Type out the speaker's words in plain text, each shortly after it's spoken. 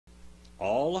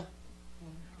All,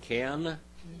 Ken,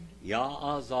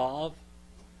 Ya'azav,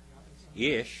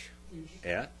 Ish,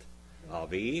 Et,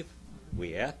 Aviv,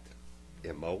 Wiet,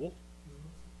 Emol,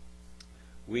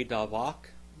 Widavak,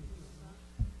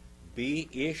 Be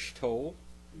Ishto,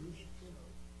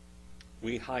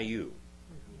 Wihayu,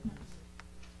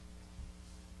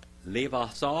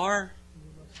 Levasar,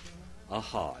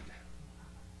 Ahad.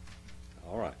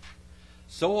 All right.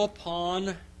 So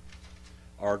upon,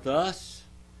 or thus,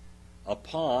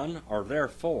 upon, or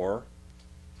therefore,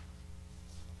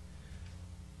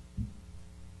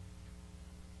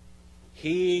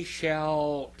 he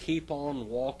shall keep on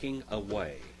walking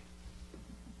away.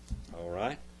 All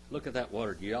right? Look at that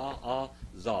word,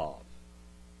 Ya'azav.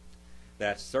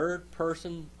 That's third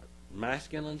person,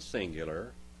 masculine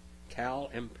singular,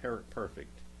 cal imperfect.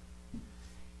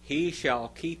 He shall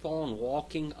keep on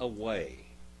walking away.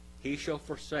 He shall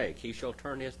forsake. He shall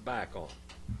turn his back on.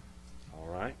 All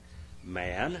right?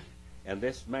 Man. And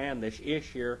this man, this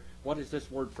ish here, what is this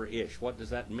word for ish? What does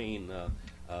that mean,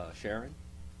 Sharon?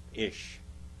 Ish.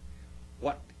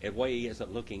 What way is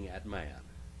it looking at man?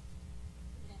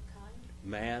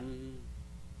 Mankind.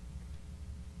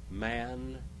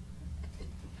 Man.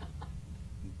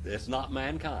 It's not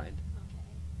mankind.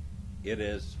 Okay. It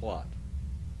is what?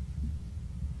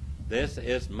 This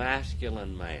is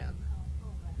masculine man.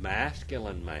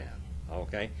 Masculine man.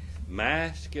 Okay?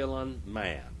 Masculine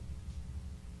man.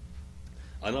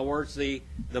 In other words, the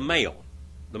male.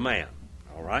 The man.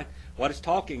 All right? What it's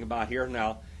talking about here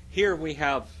now, here we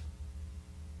have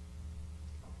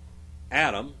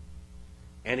Adam,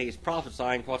 and he's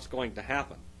prophesying what's going to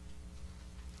happen.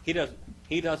 He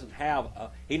doesn't have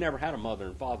he never had a mother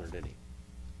and father, did he?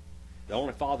 The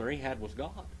only father he had was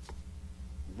God.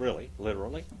 Really,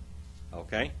 literally.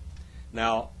 Okay?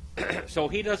 Now, so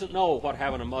he doesn't know what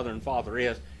having a mother and father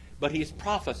is, but he's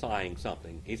prophesying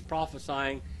something. He's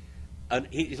prophesying,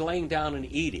 he's laying down an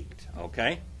edict,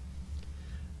 okay?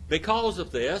 Because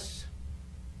of this,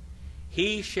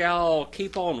 he shall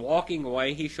keep on walking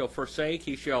away, he shall forsake,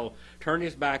 he shall turn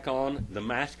his back on the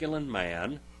masculine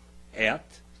man,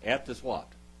 et is what?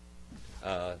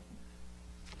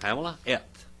 Pamela? Et.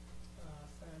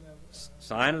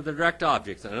 Sign of the direct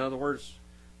object. In other words,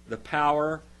 the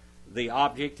power, the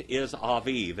object is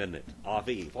Aviv, isn't it?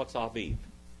 Aviv. What's Aviv?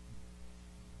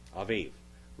 Aviv.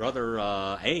 Brother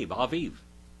Abe, Aviv.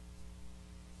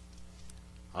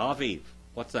 Aviv.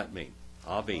 What's that mean?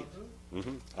 Aviv.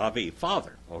 Aviv.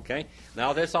 Father. Okay.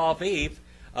 Now this Aviv,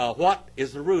 what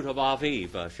is the root of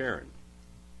Aviv, Sharon?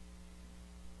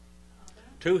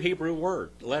 Two Hebrew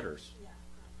letters.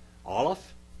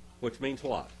 Aleph, which means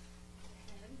what?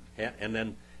 Head.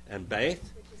 And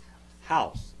Beth,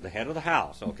 house, the head of the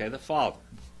house, okay, the father.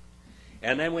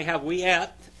 And then we have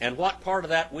Wiet, and what part of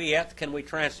that Wiet can we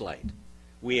translate?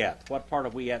 Wiet, what part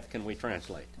of Wiet can we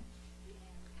translate?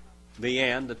 The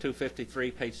and, the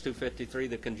 253, page 253,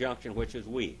 the conjunction which is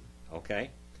we, okay?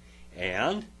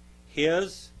 And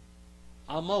his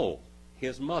amo,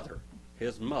 his mother.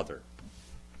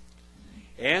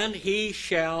 And he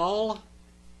shall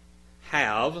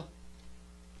have,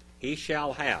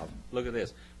 look at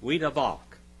this, Widavak.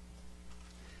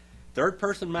 Third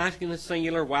person masculine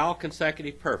singular, while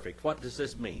consecutive perfect. What does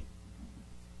this mean?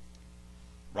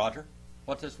 Roger?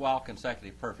 What does while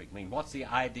consecutive perfect mean? What's the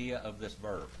idea of this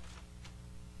verb?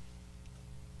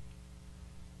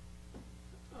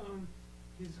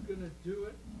 He's going to do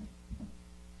it.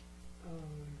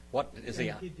 What is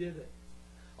he? He did it.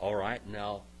 All right,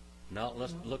 now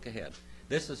let's look ahead.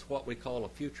 This is what we call a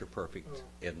future perfect,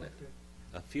 isn't it? Okay.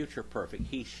 A future perfect.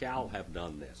 He shall have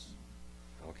done this.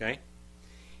 Okay?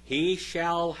 He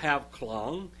shall have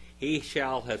clung. He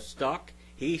shall have stuck.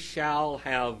 He shall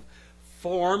have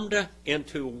formed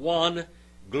into one,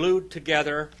 glued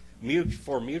together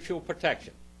for mutual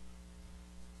protection.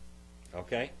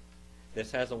 Okay?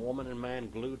 This has a woman and man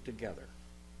glued together.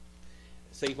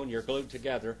 See, when you're glued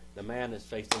together, the man is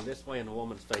facing this way and the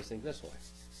woman's facing this way.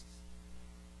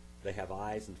 They have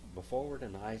eyes forward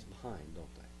and eyes behind,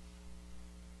 don't they?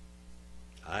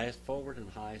 Eyes forward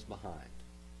and eyes behind.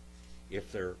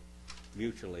 If they're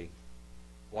mutually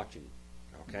watching,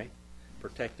 okay?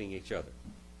 Protecting each other.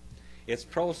 It's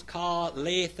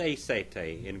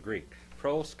proskalethesete in Greek.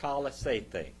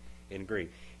 Proskalethesete in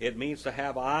Greek. It means to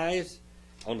have eyes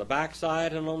on the back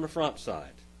side and on the front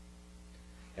side.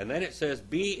 And then it says,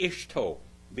 be ishto.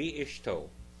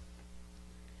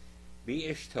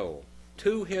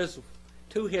 To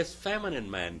his feminine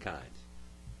mankind.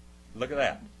 Look at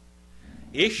that.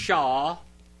 Isha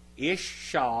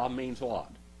means what?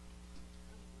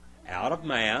 Out of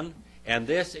man. And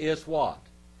this is what?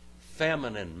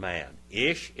 feminine man.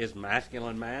 Ish is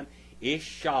masculine man.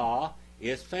 Isha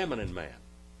is feminine man.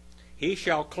 He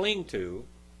shall cling to,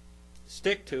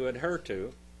 stick to, adhere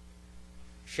to,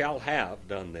 shall have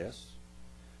done this,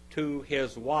 to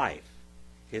his wife,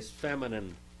 his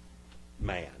feminine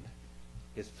man,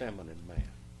 his feminine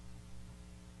man,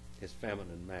 his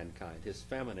feminine mankind, his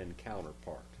feminine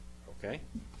counterpart. Okay?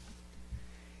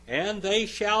 And they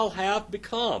shall have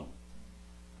become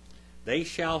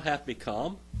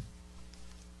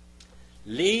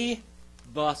li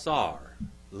basar.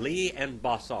 Li and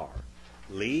basar.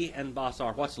 Li and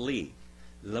basar. What's li?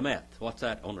 Lamet. What's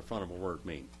that on the front of a word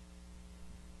mean?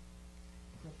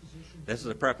 Preposition. This is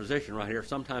a preposition right here.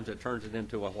 Sometimes it turns it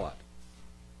into a what?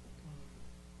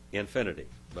 Infinitive,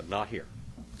 but not here.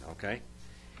 Okay?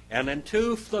 And then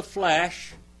to the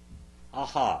flesh,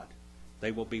 ahad.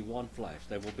 They will be one flesh.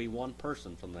 They will be one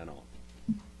person from then on.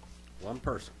 One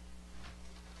person.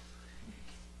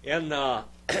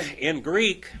 In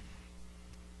Greek,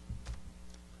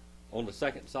 on the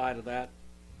second side of that,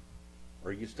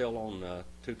 are you still on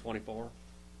 224?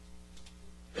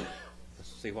 Let's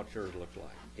see what yours looks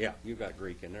like. Yeah, you've got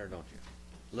Greek in there, don't you?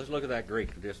 Let's look at that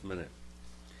Greek for just a minute.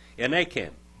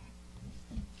 Enakin.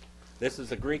 This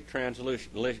is a Greek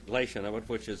translation of it,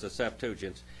 which is the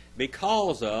Septuagint.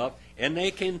 Because of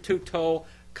enakin tuto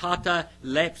kata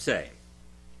lepse.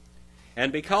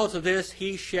 And because of this,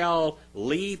 he shall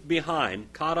leave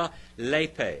behind, kata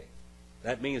lepe.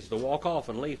 That means to walk off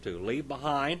and leave to. Leave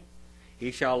behind.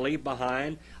 He shall leave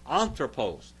behind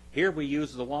anthropos. Here we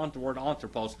use the word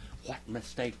anthropos. What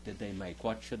mistake did they make?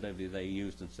 What should they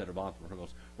used instead of anthropos?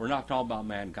 We're not talking about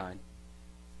mankind.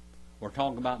 We're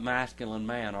talking about masculine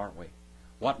man, aren't we?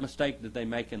 What mistake did they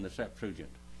make in the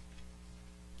Septuagint?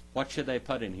 What should they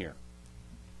put in here?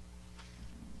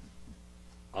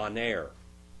 Aner.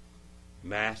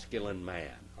 Masculine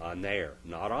man. Aner.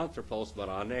 Not anthropos, but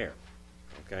aner.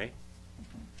 Okay?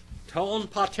 Ton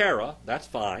patera. That's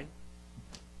fine.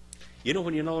 You know,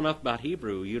 when you know enough about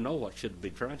Hebrew, you know what should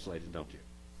be translated, don't you?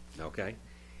 Okay?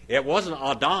 It wasn't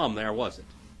Adam there, was it?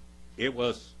 It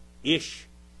was Ish.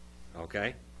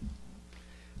 Okay?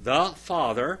 The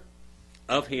father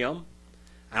of him,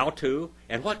 autu.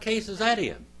 And what case is that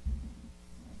in?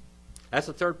 That's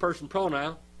a third person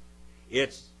pronoun.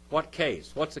 It's what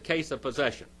case? What's the case of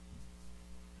possession?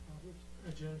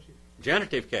 Genitive.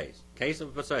 Genitive case. Case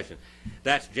of possession.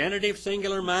 That's genitive,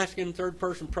 singular, masculine, third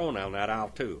person pronoun, that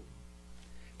autu.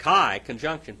 Kai,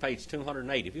 conjunction, page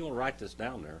 208. If you want to write this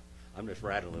down there, I'm just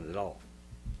rattling it off.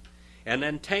 And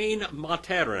then tain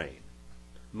materain.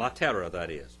 Matera,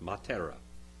 that is. Matera.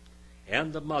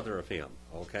 And the mother of him.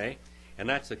 Okay? And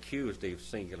that's accusative,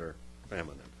 singular,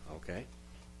 feminine. Okay?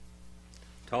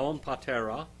 Ton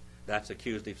patera, that's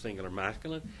accusative, singular,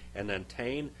 masculine. And then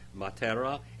tain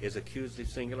matera is accusative,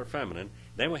 singular, feminine.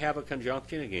 Then we have a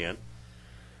conjunction again.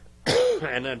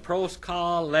 And then pros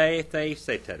ka le the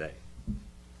setere.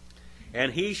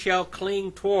 And he shall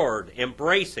cling toward,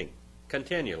 embracing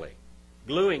continually,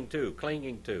 gluing to,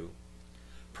 clinging to.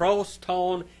 Pros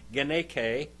ton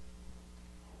geneke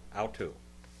autu.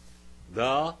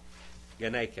 The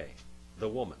geneke, the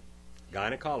woman.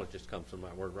 Gynecologist comes from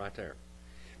that word right there.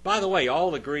 By the way,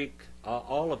 all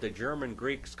of the German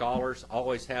Greek scholars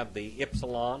always have the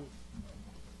ypsilon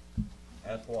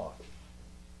as what?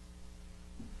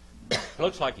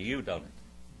 Looks like a U, doesn't it?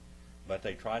 But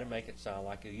they try to make it sound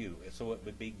like a U, so it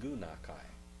would be gunake.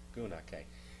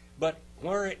 But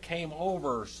where it came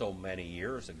over so many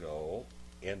years ago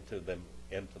into the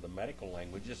medical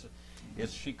language,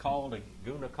 is she called a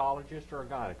gynecologist or a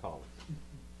gynecologist?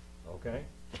 Okay?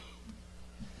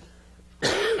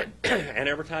 And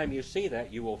every time you see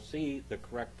that, you will see the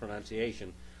correct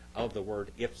pronunciation of the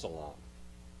word ypsilon.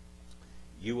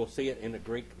 You will see it in the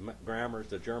Greek grammars,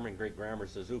 the German Greek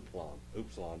grammars is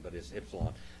upsilon, but it's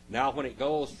ypsilon. Now, when it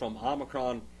goes from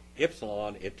omicron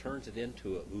ypsilon, it turns it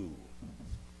into a u,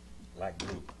 like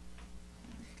group.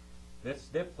 This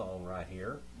diphthong right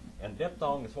here, and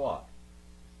diphthong is what?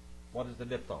 What is the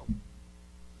diphthong?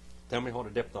 Tell me what a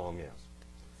diphthong is,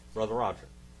 Brother Roger.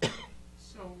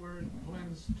 So where it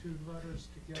blends two letters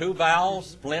together. Two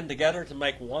vowels blend together to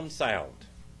make one sound.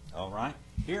 All right.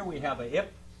 Here we have a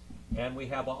ip and we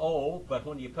have a o, but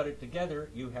when you put it together,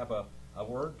 you have a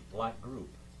word like group.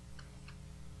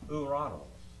 Uranos.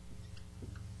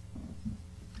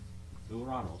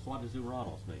 Uranos. What does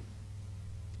Uranos mean?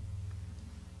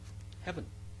 Heaven.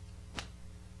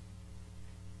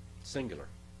 Singular.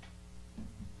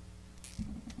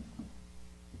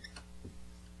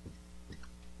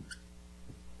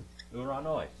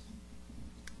 Uranois.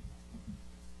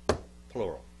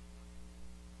 Plural.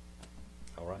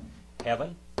 All right.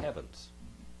 Heaven, heavens.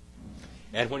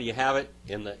 And when you have it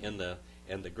in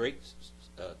the Greek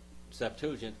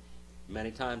Septuagint,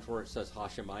 many times where it says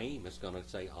Hashemayim, it's going to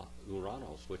say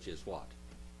Uranos, which is what?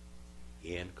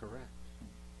 Incorrect.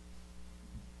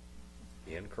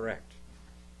 Incorrect.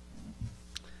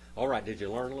 All right, did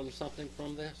you learn a little something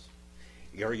from this?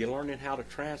 Are you learning how to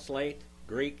translate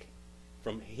Greek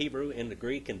from Hebrew into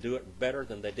Greek and do it better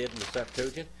than they did in the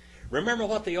Septuagint? Remember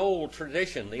what the old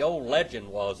tradition, the old legend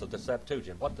was of the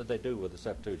Septuagint. What did they do with the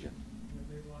Septuagint?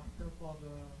 They locked up all the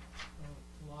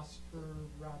philosopher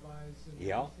rabbis and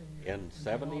Yeah, everything, in and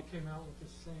 70 they all came out with the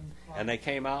same product. And they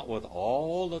came out with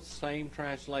all the same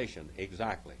translation,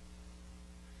 exactly.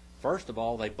 First of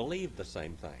all, they believed the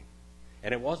same thing.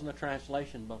 And it wasn't a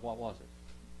translation, but what was it?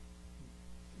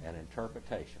 An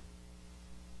interpretation.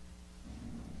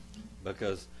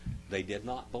 Because they did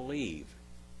not believe,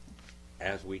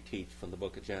 as we teach from the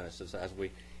book of Genesis,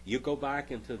 you go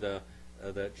back into the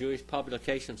Jewish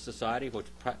Publication Society, which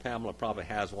Pamela probably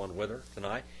has one with her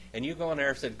tonight, and you go in there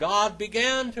and said, God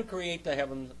began to create the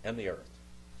heavens and the earth.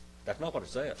 That's not what it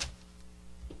says.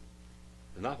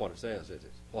 It's not what it says, is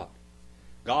it? What?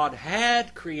 God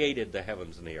had created the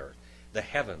heavens and the earth. The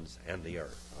heavens and the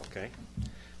earth. Okay?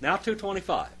 Now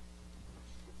 225.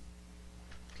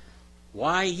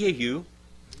 Why Yehu?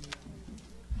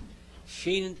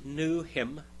 She knew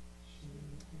him.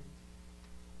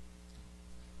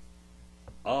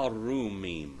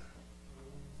 Arumim.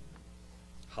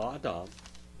 Ha-adam.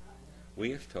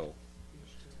 Weishto.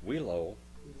 Wilo.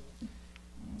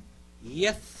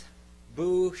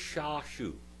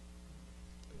 Yeth-bu-shashu.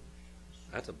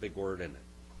 That's a big word, isn't it?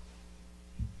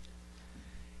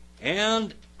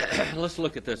 And let's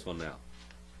look at this one now.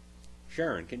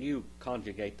 Sharon, can you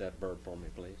conjugate that verb for me,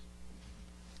 please?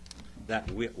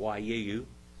 That Y-U.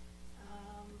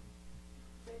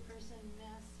 Third person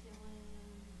masculine,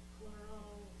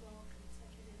 plural, all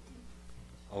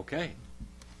consecutive. Okay.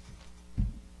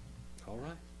 All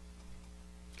right.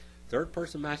 Third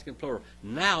person masculine, plural.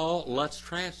 Now let's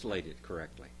translate it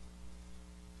correctly.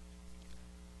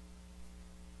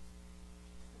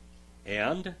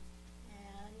 And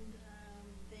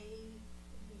They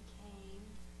became.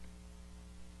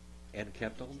 And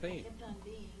kept on being. Kept on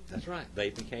being. That's right. They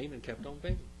became and kept on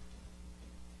being.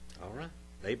 All right.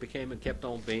 They became and kept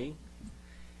on being.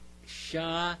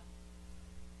 Shani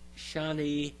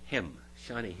him.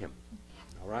 Shani him.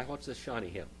 All right. What's this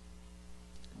shani him?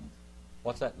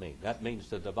 What's that mean? That means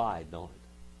to divide, don't it?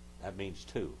 That means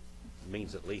two. It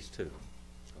means at least two.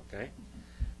 Okay.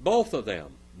 Both of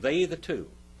them. They the two.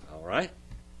 All right.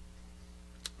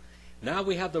 Now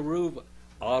we have the rub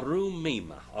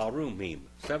Arumim. Arumim.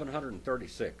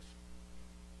 736.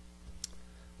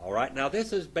 All right. Now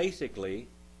this is basically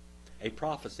a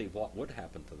prophecy of what would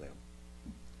happen to them.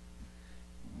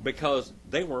 Because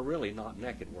they were really not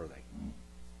naked, were they?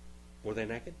 Were they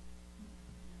naked?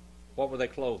 What were they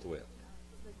clothed with?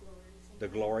 The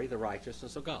glory, the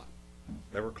righteousness of God.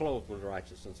 They were clothed with the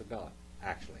righteousness of God,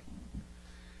 actually.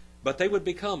 But they would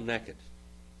become naked,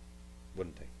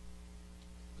 wouldn't they?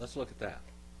 Let's look at that.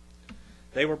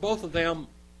 They were both of them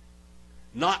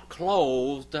not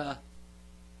clothed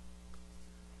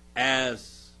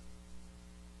as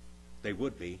they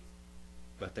would be,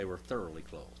 but they were thoroughly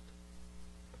clothed.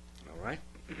 All right?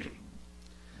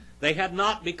 They had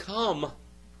not become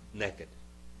naked.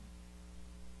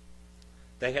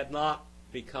 They had not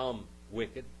become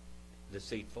wicked,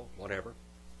 deceitful, whatever,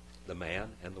 the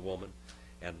man and the woman,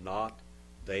 and not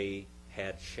they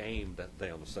had shamed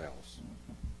themselves.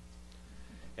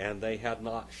 And they had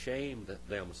not shamed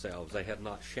themselves. They had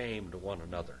not shamed one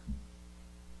another.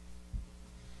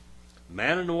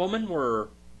 Man and the woman were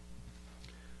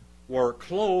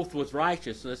clothed with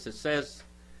righteousness. It says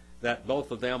that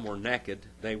both of them were naked.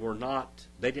 They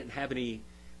didn't have any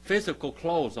physical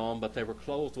clothes on, but they were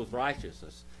clothed with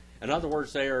righteousness. In other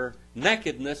words, their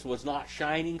nakedness was not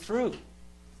shining through.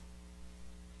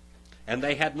 And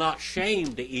they had not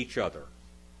shamed each other,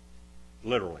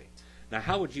 literally. Now,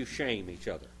 how would you shame each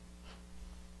other?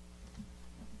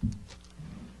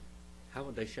 How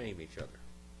would they shame each other?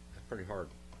 That's a pretty hard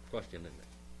question, isn't it?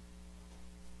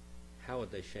 How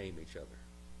would they shame each other?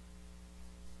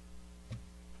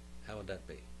 How would that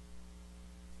be?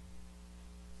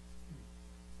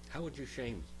 How would you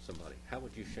shame somebody? How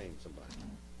would you shame somebody?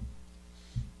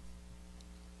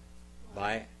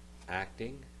 By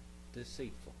acting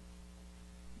deceitful.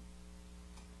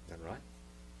 Is that right?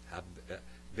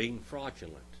 Being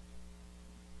fraudulent.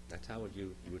 That's how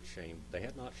you would shame. They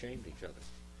had not shamed each other.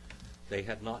 They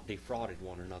had not defrauded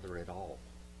one another at all.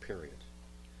 Period.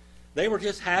 They were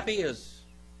just happy as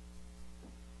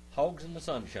hogs in the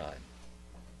sunshine.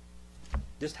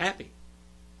 Just happy.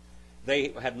 They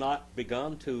had not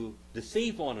begun to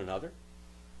deceive one another.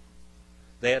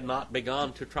 They had not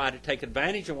begun to try to take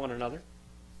advantage of one another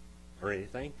or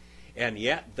anything. And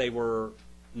yet they were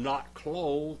not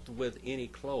clothed with any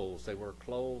clothes. They were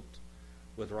clothed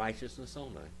with righteousness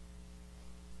only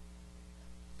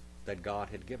that God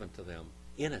had given to them.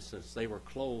 Innocence. They were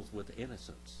clothed with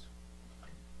innocence.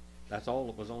 That's all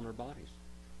that was on their bodies.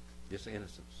 Just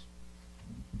innocence.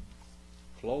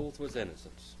 Clothed with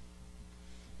innocence.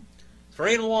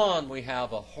 3 and 1, we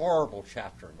have a horrible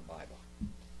chapter in the Bible.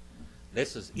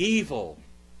 This is evil,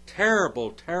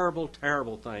 terrible, terrible,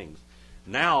 terrible things.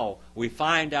 Now we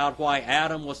find out why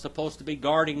Adam was supposed to be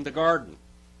guarding the garden.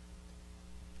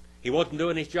 He wasn't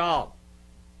doing his job.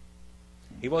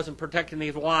 He wasn't protecting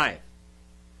his wife.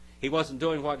 He wasn't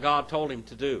doing what God told him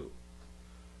to do.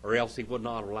 Or else he would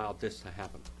not have allowed this to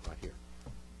happen right here.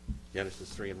 Genesis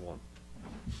 3 and 1.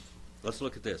 Let's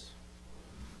look at this.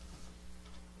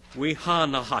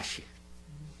 Wihanahashi.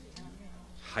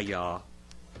 Haya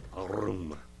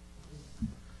Arum.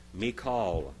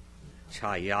 Mikal.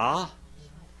 Chaya.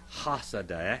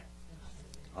 Hasade.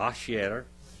 Asher.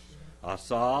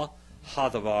 Asa.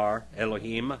 Hadavar.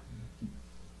 Elohim.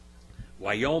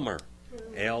 Wayomer.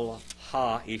 El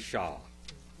Ha-Isha.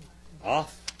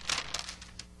 Af.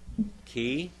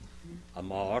 Ki.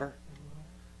 Amar.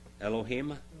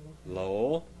 Elohim.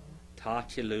 Lo.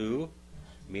 Tachilu.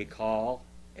 Mikal.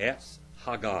 Es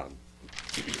Hagan.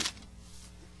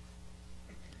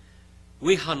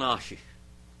 Wihanashi.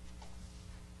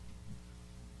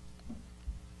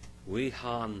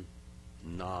 Wihanachash.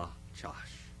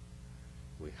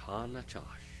 Wihanachash.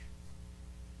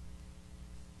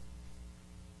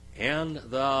 And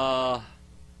the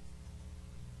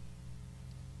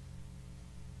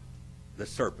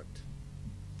serpent.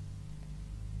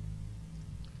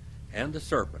 And the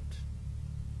serpent.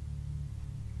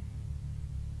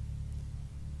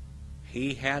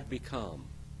 He had become.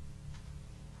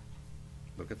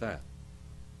 Look at that.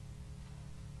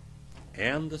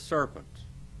 And the serpent.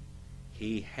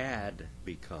 He had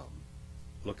become.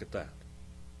 Look at that.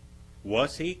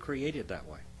 Was he created that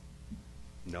way?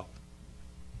 No.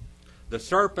 The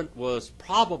serpent was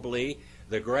probably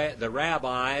the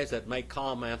rabbis that make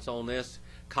comments on this.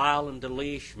 Kyle and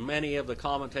Delish, many of the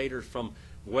commentators from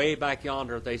way back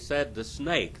yonder, they said the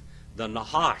snake, the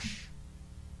Nahash,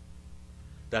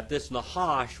 that this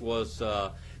Nahash was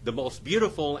the most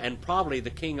beautiful and probably the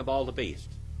king of all the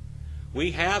beasts.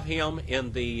 We have him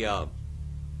in the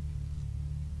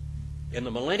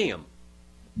millennium.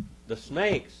 The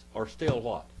snakes are still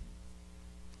what?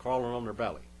 Crawling on their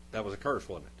belly. That was a curse,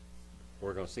 wasn't it?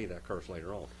 We're going to see that curse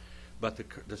later on. But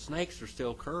the snakes are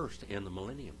still cursed in the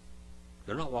millennium.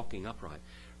 They're not walking upright.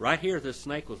 Right here, this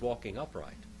snake was walking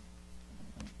upright.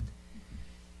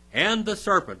 And the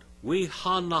serpent,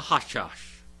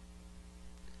 Wihanahashash,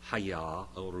 Haya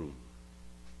Orum.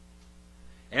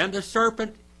 And the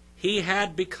serpent, he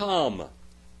had become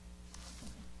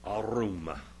Arum.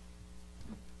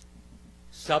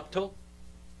 Subtle,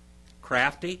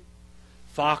 crafty,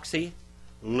 foxy,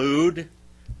 lewd,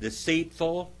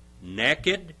 deceitful,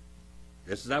 naked.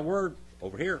 This is that word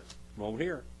over here, from over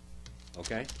here.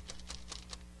 Okay?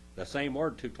 The same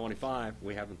word, 225,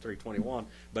 we have in 321,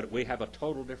 but we have a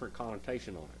total different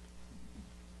connotation on it.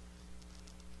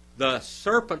 The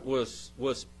serpent was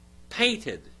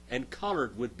painted and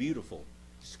colored with beautiful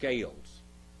scales,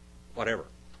 whatever.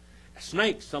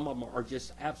 Snakes, some of them are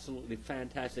just absolutely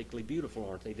fantastically beautiful,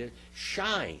 aren't they? They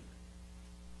shine.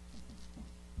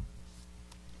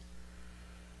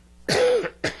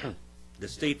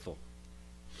 Deceitful.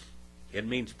 It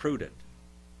means prudent.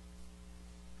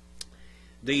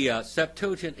 The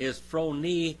Septuagint is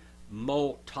phronimotatos.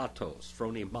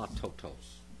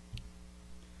 Phronimotatos.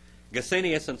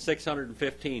 Gesenius in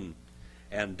 615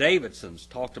 and Davidson's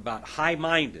talked about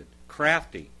high-minded,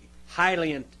 crafty,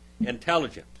 highly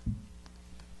intelligent,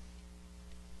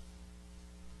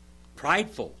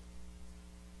 prideful,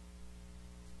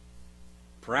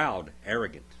 proud,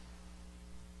 arrogant.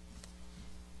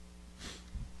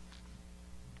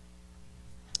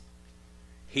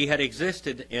 He had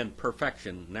existed in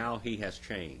perfection. Now he has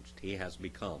changed. He has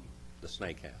become. The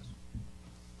snake has.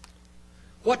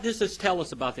 What does this tell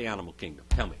us about the animal kingdom?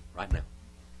 Tell me right now.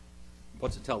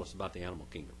 What's it tell us about the animal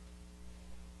kingdom?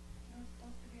 They're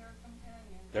supposed to be our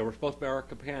companions. They were supposed to be our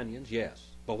companions, yes.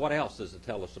 But what else does it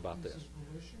tell us about this?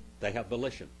 Volition? They have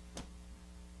volition.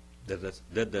 Did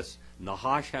this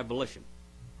Nahash have volition?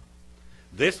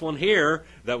 This one here,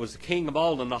 that was the king of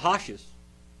all the Nahashes,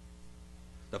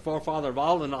 the forefather of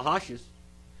all the Nahashes,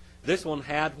 this one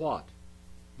had what?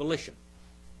 Volition.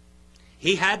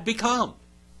 He had become.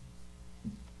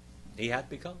 He had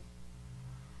become.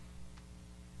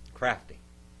 crafty.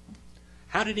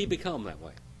 How did he become that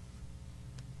way?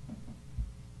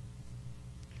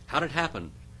 How did it happen,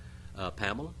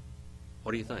 Pamela?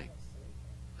 What do you think?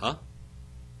 Huh?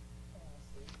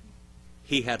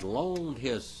 He had loaned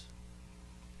his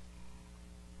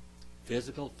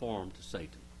physical form to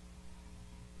Satan.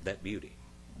 That beauty.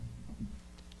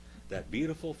 That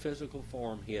beautiful physical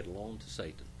form he had loaned to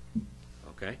Satan.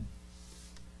 Okay?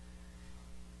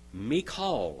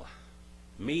 Mikal.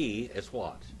 Me is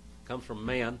what? Comes from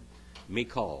man.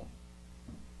 Mikal.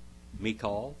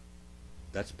 Mikal.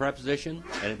 That's a preposition,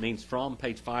 and it means from,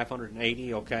 page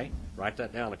 580, okay? Write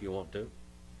that down if you want to.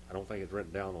 I don't think it's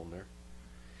written down on there.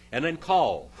 And then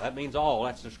call. That means all.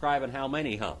 That's describing how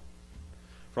many, huh?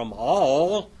 From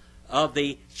all of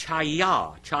the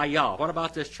chaya. Chaya. What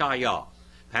about this chaya?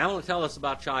 Pamela, tell us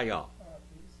about chaya.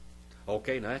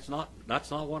 Okay, now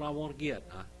that's not what I want to get.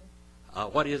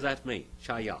 What does that mean?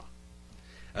 Chaya.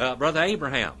 Brother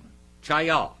Abraham.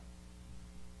 Chaya.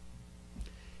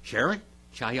 Sharon?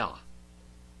 Chaya. Are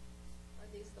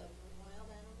these the wild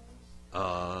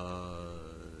animals?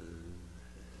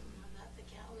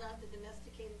 Not the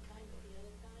domesticated kind, but the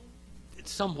other kind?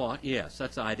 Somewhat, yes,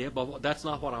 that's the idea, but that's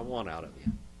not what I want out of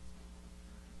you.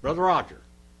 Brother Roger.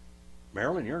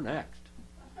 Marilyn, you're next.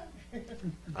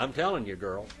 I'm telling you,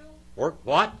 girl. Work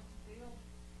what?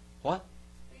 What?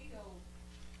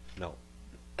 No.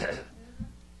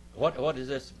 What is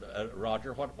this,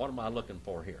 Roger? What am I looking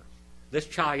for here? This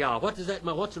chaya. What does that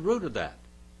mean? What's the root of that?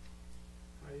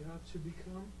 To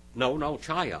become? No,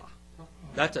 chaya.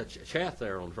 That's a chath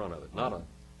there on front of it, not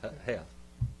a heth.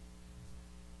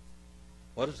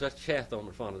 What does that chath on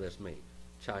the front of this mean?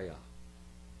 Chaya.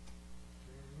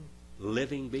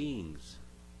 Living beings.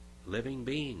 Living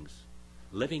beings.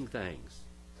 Living things.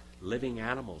 Living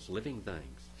animals. Living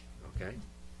things. Okay?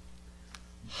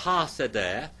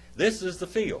 Ha-sedeh. This is the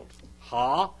field.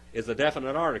 Ha is a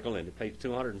definite article in it, page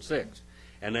 206.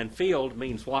 And then field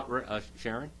means what,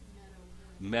 Sharon?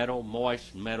 Meadow,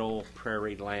 moist, meadow,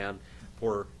 prairie land,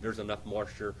 where there's enough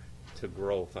moisture to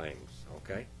grow things.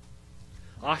 Okay?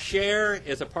 Asher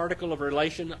is a particle of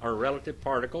relation or relative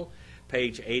particle,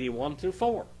 page 81 through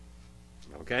 4.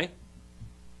 Okay?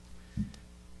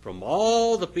 From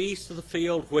all the beasts of the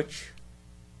field which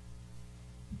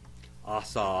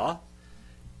Asa.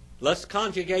 Let's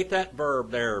conjugate that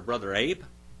verb there, Brother Abe.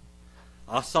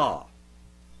 Asa.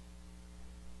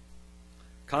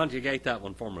 Conjugate that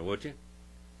one for me, would you?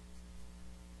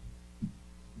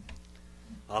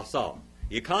 Asa.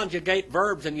 You conjugate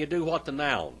verbs and you do what the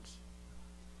nouns?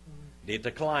 You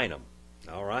decline them.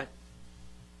 All right?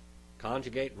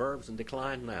 Conjugate verbs and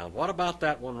decline nouns. What about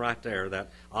that one right there, that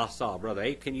asa? Brother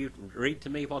Abe, can you read to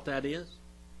me what that is?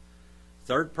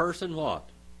 Third person what?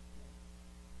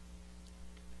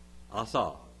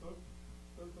 Asa.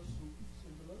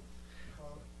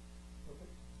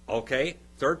 Okay.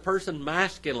 Third person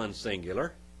masculine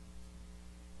singular.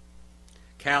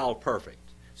 Cal perfect.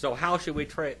 So how should we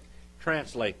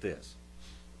translate this?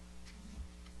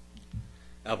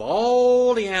 Of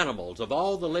all the animals, of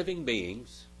all the living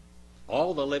beings,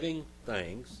 all the living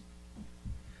things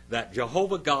that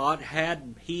Jehovah God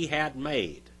had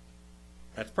made.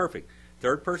 That's perfect.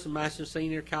 Third person masculine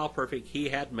singular, cal perfect, he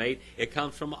had made. It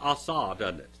comes from asa,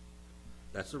 doesn't it?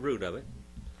 That's the root of it.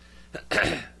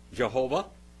 Jehovah,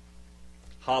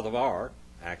 hadavar,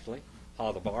 actually.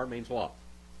 Hadavar means what?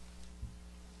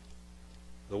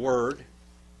 The word.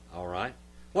 All right.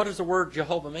 What does the word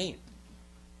Jehovah mean?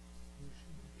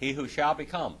 He who shall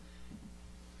become.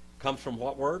 Comes from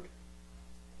what word?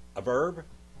 A verb?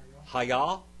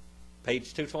 Hayah.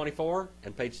 Page 224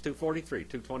 and page 243.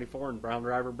 224 in Brown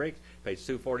Driver Briggs. Page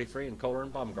 243 in Kohler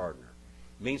and Baumgartner.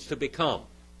 Means to become.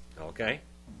 Okay?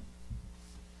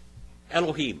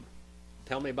 Elohim.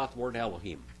 Tell me about the word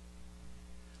Elohim.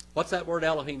 What's that word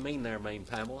Elohim mean there,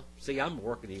 Pamela? See, I'm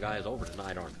working you guys over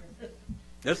tonight, aren't I?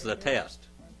 This is a test.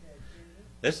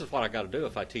 This is what I got to do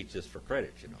if I teach this for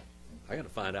credit, you know. I got to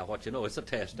find out what you know. It's a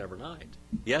test every night.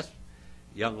 Yes,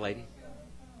 young lady?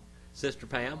 Sister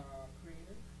Pam?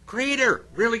 Creator.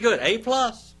 Really good. A+.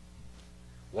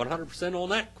 100% on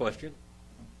that question.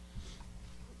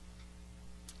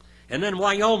 And then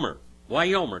Wyomer.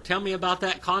 Wyomer. Tell me about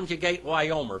that. Conjugate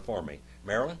Wyomer for me.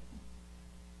 Marilyn?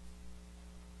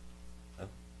 Huh?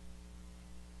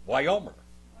 Wyomer.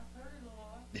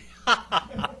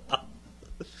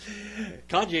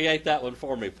 Conjugate that one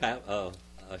for me,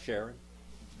 Sharon.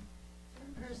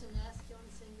 Third person masculine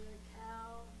singular,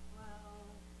 cal,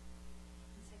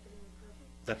 consecutive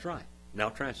perfect. That's right. Now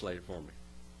translate it for me.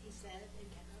 He said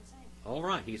and kept on saying. All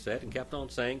right, he said and kept on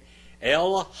saying,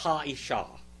 El Ha'isha.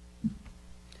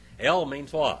 El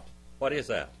means what? What is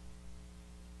that?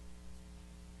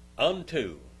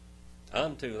 Unto.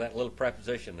 Unto, that little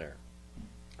preposition there.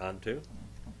 Unto.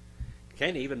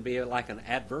 Can even be like an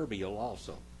adverbial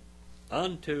also.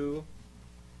 Unto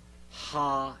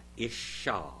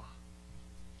ha-isha,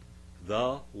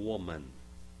 the woman.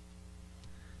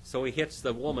 So he hits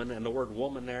the woman, and the word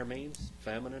woman there means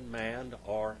feminine, man,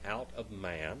 or out of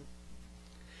man.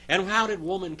 And how did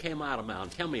woman come out of man?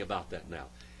 Tell me about that now.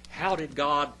 How did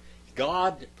God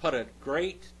put a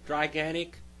great,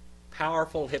 gigantic,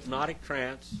 powerful, hypnotic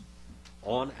trance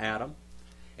on Adam.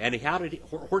 And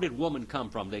where did woman come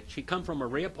from? Did she come from a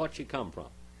rib? What'd she come from?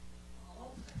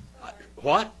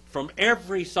 What? From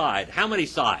every side. How many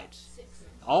sides? 6.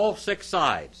 All 6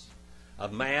 sides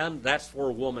of man. That's where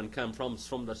woman comes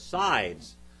from the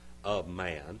sides of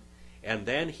man. And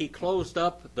then he closed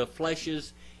up the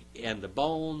fleshes and the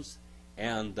bones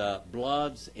and the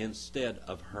bloods instead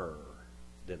of her,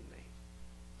 didn't he?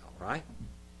 All right?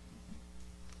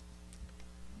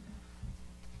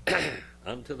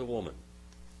 Unto the woman.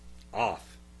 Off.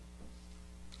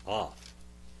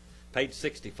 Page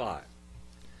 65.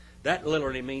 That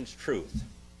literally means truth.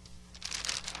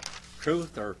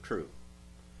 Truth or true.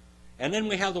 And then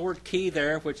we have the word key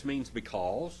there, which means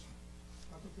because.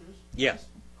 Yes.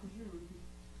 Could you repeat?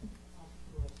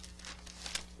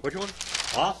 Which one?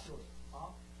 Off?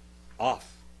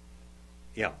 Off.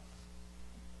 Yeah.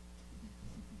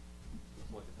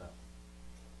 Let's look at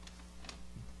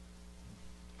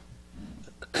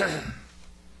that.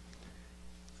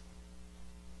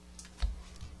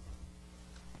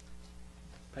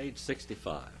 Page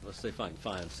 65. Let's see if I can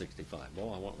find 65.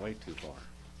 Boy, I went way too far.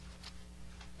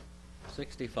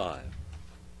 65.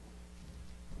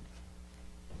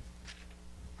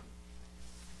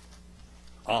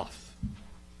 Off.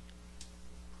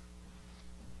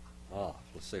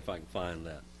 Let's see if I can find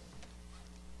that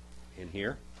in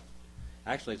here.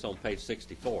 Actually, it's on page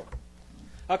 64.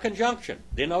 A conjunction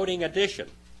denoting addition.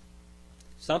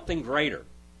 Something greater.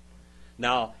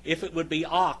 Now, if it would be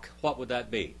och, what would that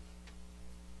be?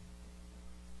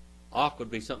 Och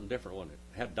would be something different, wouldn't it?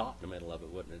 Have dot in the middle of it,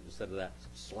 wouldn't it? Instead of that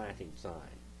slanting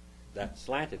sign. That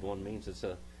slanted one means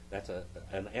that's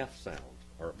an F sound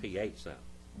or a PH sound.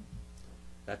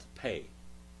 That's pay.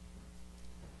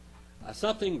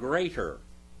 Something greater,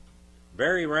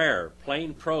 very rare,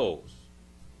 plain prose,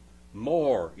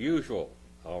 more, usual,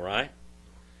 all right?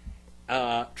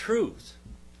 Truth,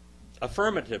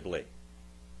 affirmatively.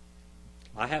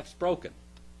 I have spoken.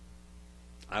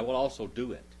 I will also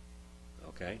do it,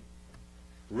 okay?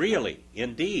 Really,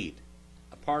 indeed,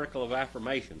 a particle of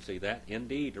affirmation, see that?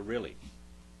 Indeed or really.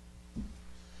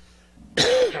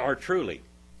 Or truly.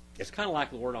 It's kind of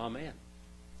like the word amen,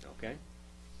 okay?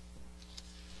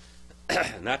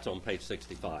 And that's on page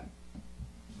 65.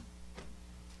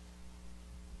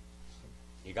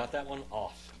 You got that one?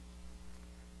 Off.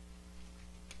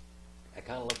 That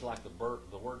kind of looks like the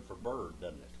word for bird,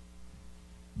 doesn't it?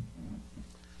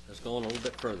 Let's go on a little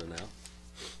bit further now.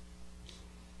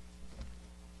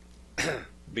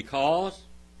 Because,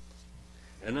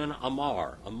 and then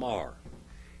amar.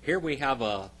 Here we have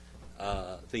the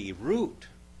root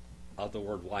of the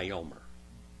word Wyomer.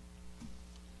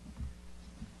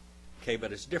 Okay,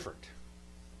 but it's different.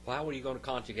 How are you going to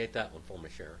conjugate that one for me,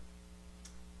 Sharon?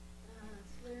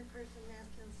 Third person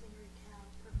masculine singular cow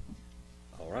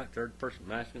perfect. All right, third person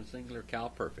masculine singular cow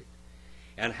perfect.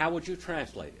 And how would you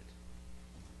translate it?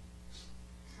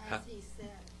 Has he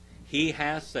said? He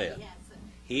has said. He has said.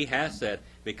 He has said,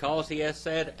 because he has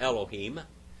said Elohim,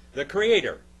 the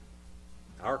Creator.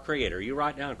 Our Creator. You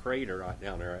write down Creator right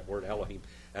down there, that word Elohim.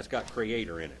 That's got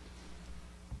Creator in it.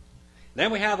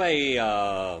 Then we have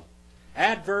a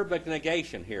adverb of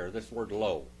negation here, this word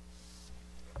lo.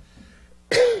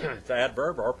 It's an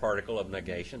adverb or particle of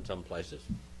negation some places.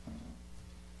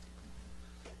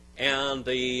 And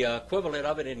the equivalent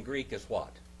of it in Greek is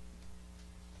what?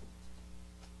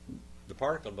 The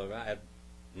particle of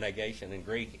negation in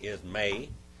Greek is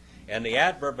me, and the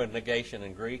adverb of negation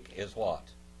in Greek is what?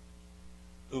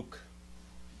 Uk.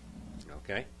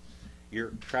 Okay?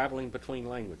 You're traveling between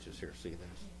languages here, see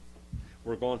this?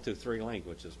 We're going through 3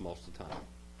 languages most of the time.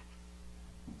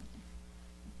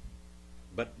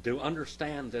 But to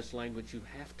understand this language, you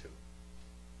have to.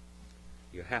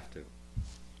 You have to.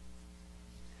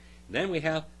 Then we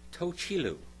have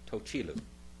tochilu.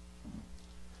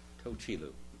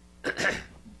 I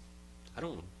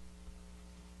don't know.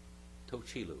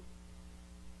 Tochilu.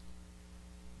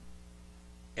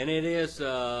 And it is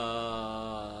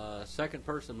second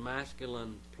person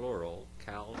masculine plural,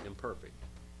 cal imperfect.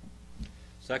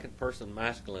 Second person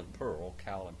masculine plural,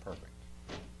 cal imperfect.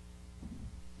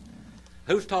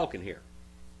 Who's talking here?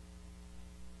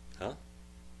 Huh?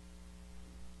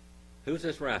 Who's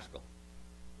this rascal?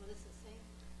 What is it saying?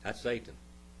 That's Satan.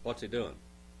 What's he doing?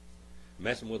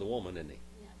 Messing with a woman, isn't he?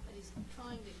 Yeah, but he's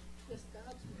trying to twist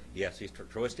God's word. Yes, he's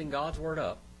twisting God's word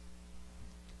up.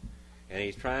 And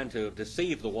he's trying to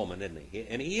deceive the woman, isn't he?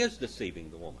 And he is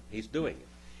deceiving the woman. He's doing it.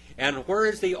 And where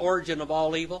is the origin of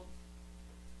all evil?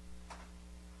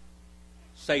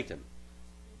 Satan.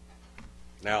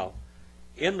 Now,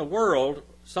 in the world,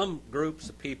 some groups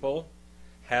of people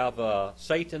have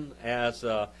Satan as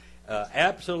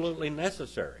absolutely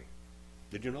necessary.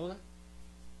 Did you know that?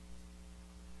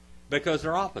 Because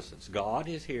they're opposites. God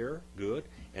is here, good,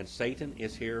 and Satan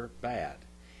is here, bad.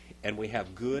 And we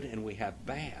have good and we have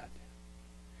bad.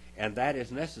 And that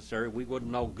is necessary. We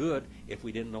wouldn't know good if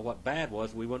we didn't know what bad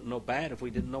was. We wouldn't know bad if we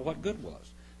didn't know what good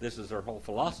was. This is their whole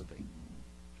philosophy.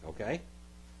 Okay?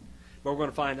 But we're going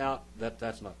to find out that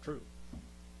that's not true.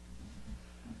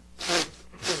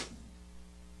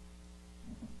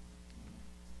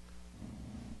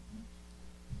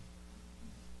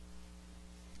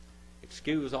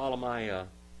 Excuse all of my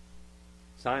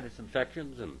sinus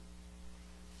infections and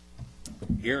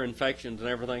ear infections and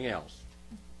everything else.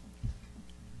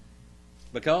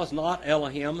 Because not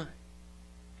Elohim,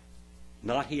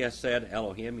 not he has said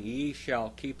Elohim, ye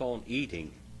shall keep on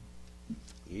eating.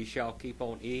 Ye shall keep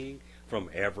on eating from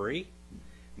every.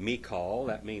 Mikal,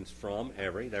 that means from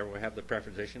every. There we have the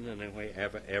preposition, and then we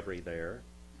have every there.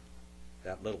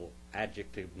 That little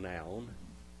adjective noun.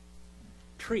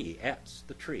 Tree, etz,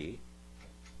 the tree.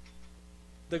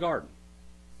 The garden.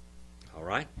 All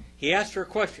right? He asked her a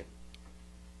question.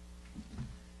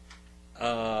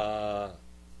 God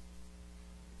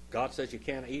says you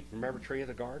can't eat from every tree of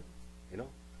the garden, you know.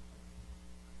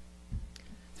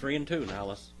 3 and 2. Now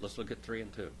let's look at 3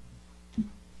 and 2.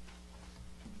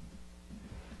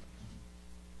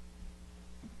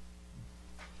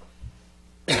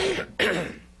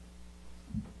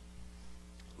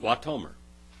 Watomer.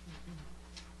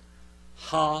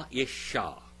 Ha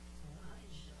Isha.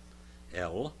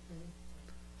 El.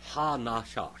 Ha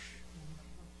Nashash.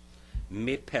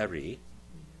 Miperi.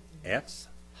 Etz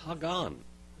Hagan.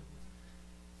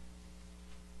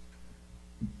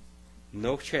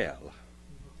 Nochel.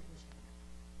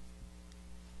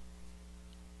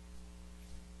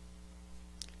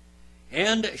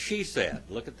 And she said,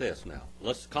 look at this now.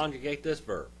 Let's conjugate this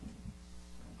verb.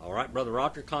 All right, Brother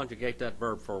Roger, conjugate that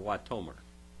verb for Watomer.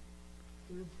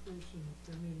 Third person,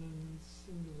 feminine,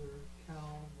 singular,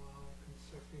 cal, while,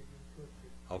 consecutive, and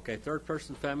perfect. Okay, third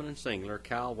person, feminine, singular,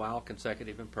 cal, while,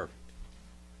 consecutive, and perfect.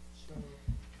 So,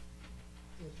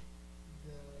 if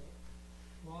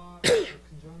the law, the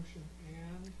conjunction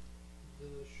and,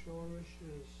 the shorish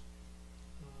is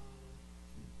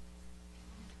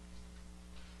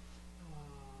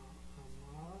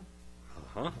amar,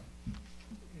 Uh-huh. and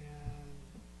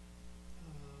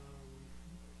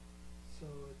so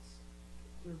it's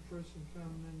third person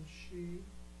feminine she,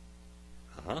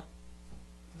 Uh-huh.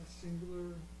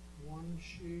 singular one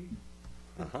she,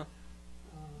 Uh-huh.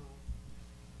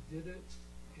 did it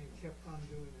and kept on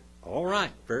doing it. All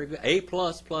right, very good. A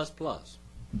plus plus plus.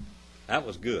 That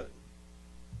was good.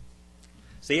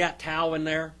 See that towel in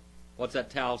there? What's that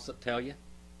towel tell you?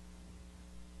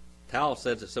 Towel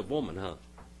says it's a woman, huh?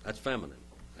 That's feminine.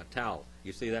 A towel.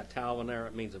 You see that towel in there?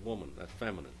 It means a woman. That's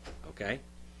feminine. Okay?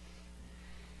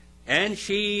 And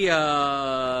she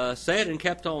said and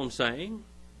kept on saying,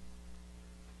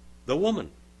 the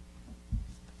woman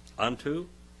unto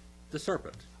the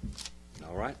serpent.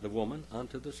 All right, the woman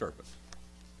unto the serpent.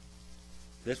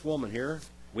 This woman here,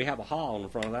 we have a ha on the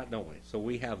front of that, don't we? So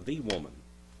we have the woman.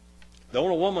 The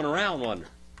only woman around, wasn't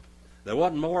there? There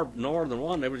wasn't more than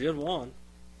one. There was just one.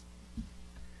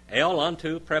 El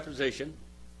unto preposition.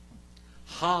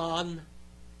 Han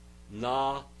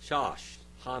na shash.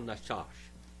 Han na shash.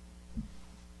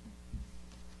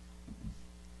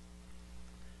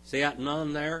 See that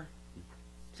nun there?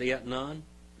 See that nun?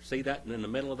 See that in the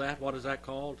middle of that? What is that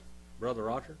called, Brother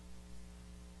Roger?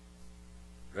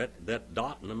 That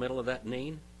dot in the middle of that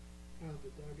neen?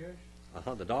 The dogish?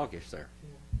 Uh-huh, the dogish there.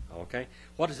 Yeah. Okay.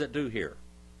 What does it do here?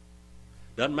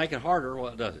 Doesn't make it harder.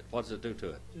 What does it? What does it do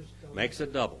to it? Just double. Makes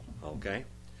it double. Okay.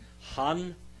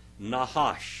 Han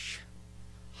nahash.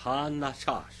 Han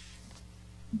nashash.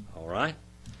 All right.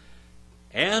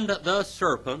 And the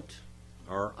serpent,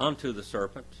 or unto the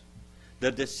serpent,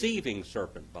 the deceiving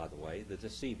serpent, by the way, the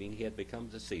deceiving, he had become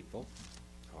deceitful.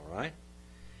 All right.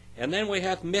 And then we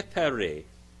have meperi.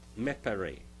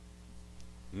 Meperi.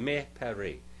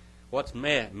 Meperi. What's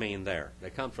me mean there? They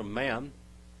come from man.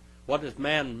 What does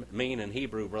man mean in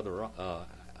Hebrew, Brother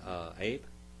Abe?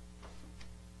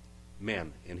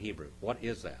 Men in Hebrew. What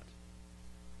is that?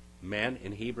 Man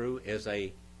in Hebrew is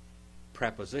a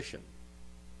preposition.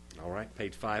 All right,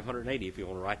 page 580 if you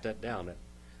want to write that down, that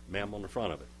mem on the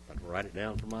front of it. But write it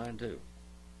down for mine too.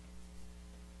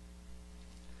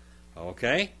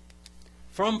 Okay?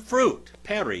 From fruit,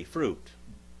 peri, fruit.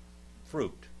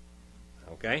 Fruit.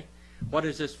 Okay? What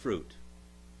is this fruit?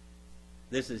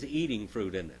 This is eating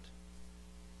fruit, isn't it?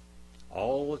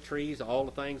 All the trees, all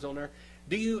the things on there.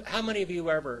 How many of you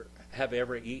have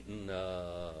ever eaten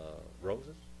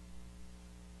roses?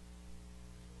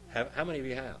 How many of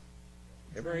you have?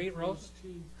 Ever eaten roses?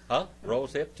 Huh?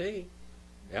 Rose hip tea.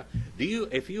 Yeah.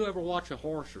 If you ever watch a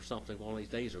horse or something one of these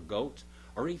days, or goats,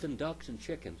 or even ducks and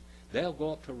chickens, they'll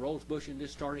go up to a rose bush and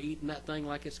just start eating that thing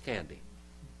like it's candy.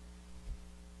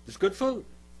 It's good food.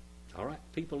 All right,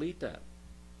 people eat that.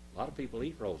 A lot of people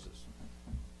eat roses.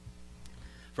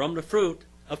 From the fruit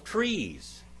of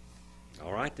trees.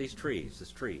 All right, these trees.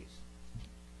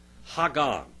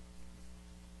 Hagan,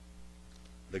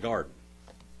 the garden.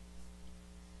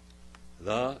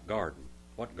 The garden.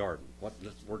 What garden? What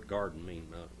does the word garden mean,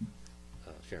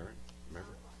 Sharon?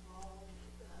 Remember?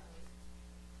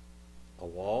 A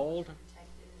walled,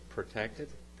 protected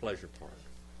pleasure park.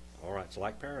 All right, it's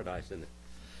like paradise, isn't it?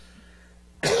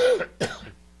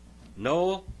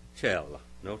 No kel.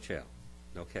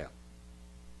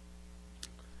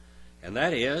 And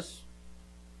that is,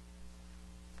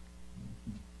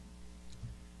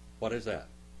 what is that?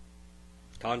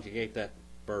 Conjugate that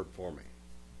verb for me.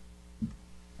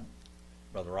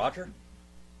 Brother Roger?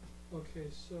 Okay,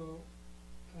 so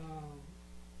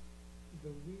the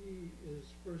we is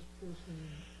first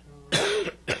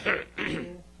person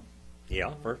plural,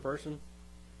 Yeah, first person.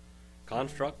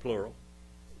 Construct plural.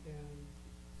 and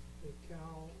the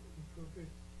cow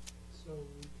imperfect, so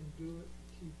we can do it,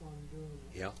 keep on doing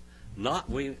it. Yeah. Not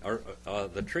we, or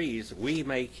the trees, we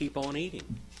may keep on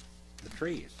eating. The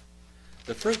trees.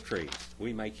 The fruit trees,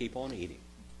 we may keep on eating.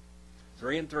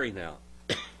 3 and 3 now.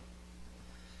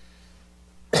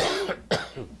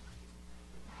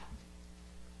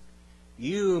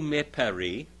 You me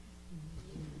peri,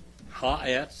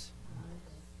 ha'etz,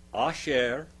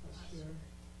 asher, Asher,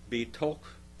 bitok,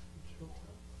 Chok,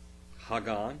 hagan,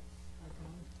 Hagan,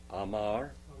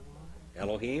 amar, Amar,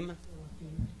 Elohim, Elohim,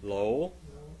 lo, Lo,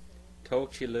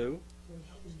 tochilu, Toshilu,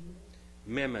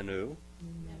 memenu,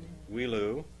 Mimenu, wilu,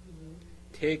 Lu,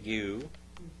 tigu, Tifu,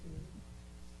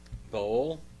 bol,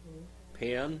 Lo,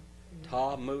 pen,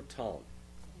 ta, muton.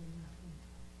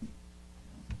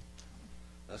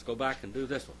 Let's go back and do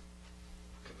this one.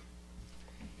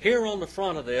 Here on the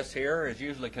front of this here is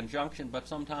usually conjunction, but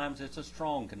sometimes it's a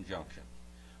strong conjunction.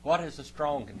 What is a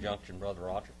strong conjunction, Brother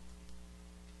Roger?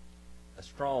 A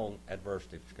strong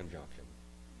adversative conjunction.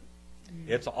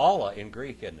 It's alla in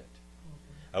Greek, isn't it?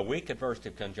 A weak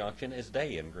adversative conjunction is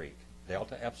de in Greek.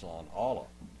 Delta, epsilon, alla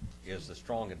is the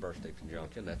strong adversative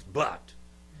conjunction. That's but.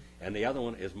 And the other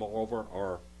one is moreover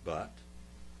or but.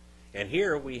 And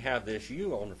here we have this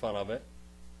you on the front of it.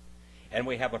 And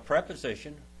we have a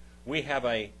preposition. We have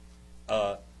a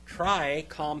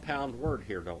tri-compound word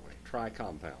here, don't we?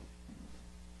 Tri-compound.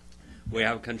 We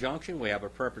have a conjunction, we have a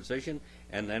preposition,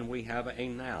 and then we have a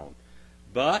noun.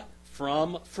 But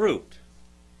from fruit,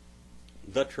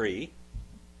 the tree.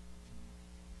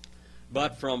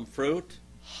 But from fruit,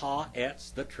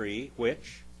 ha'etz, the tree,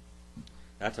 which,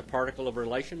 that's a particle of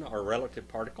relation or relative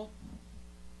particle.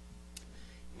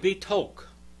 Bitok.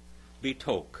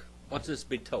 Bitok. What's this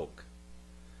bitok?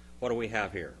 What do we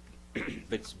have here?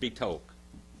 It's bitok.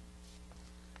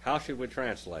 How should we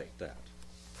translate that?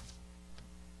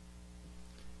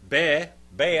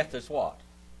 Beth is what?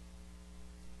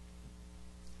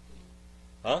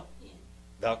 Huh?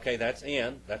 Okay, that's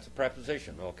in. That's a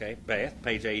preposition. Okay, Beth,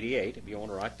 page 88, if you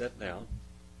want to write that down.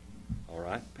 All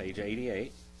right, page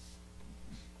 88.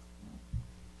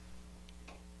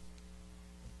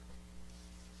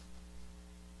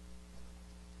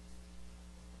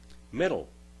 Middle.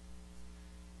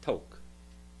 Tok.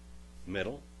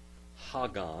 Middle.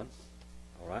 Hagan.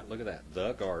 All right, look at that.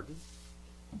 The garden.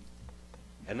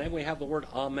 And then we have the word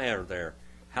amer there.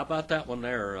 How about that one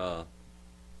there,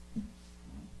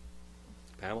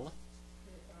 Pamela?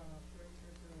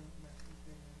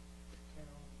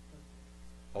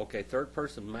 Okay, third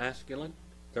person masculine.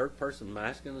 Third person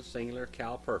masculine, singular,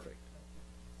 cow perfect.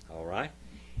 All right.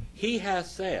 He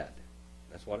has said.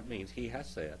 That's what it means. He has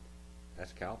said.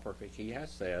 That's cow perfect. He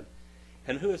has said.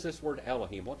 And who is this word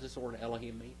Elohim? What does the word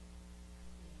Elohim mean?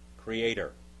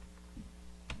 Creator.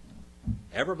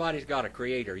 Everybody's got a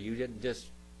creator. You didn't just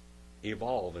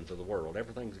evolve into the world.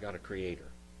 Everything's got a creator.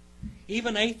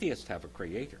 Even atheists have a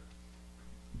creator.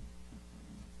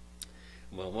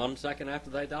 Well, 1 second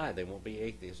after they die, they won't be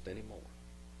atheists anymore.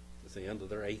 The It's the end of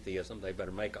their atheism. They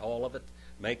better make all of it,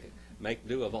 make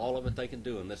do of all of it they can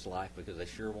do in this life, because they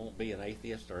sure won't be an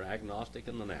atheist or agnostic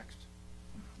in the next.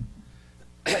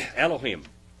 Elohim.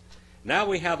 Now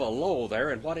we have a lo there,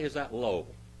 and what is that lo?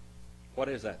 What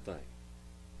is that thing?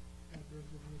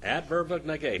 Adverb of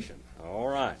negation. All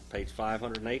right, page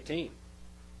 518.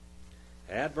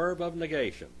 Adverb of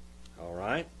negation. All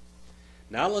right.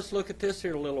 Now let's look at this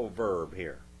here little verb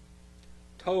here.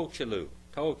 Tochilu.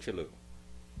 Tochilu.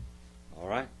 All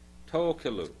right.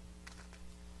 Tokilu.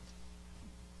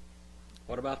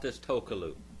 What about this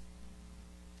tokilu?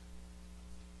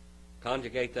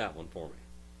 Conjugate that one for me.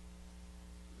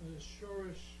 The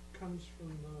shorish comes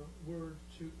from the word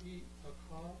to eat,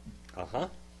 akal, Uh-huh.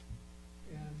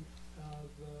 and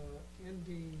the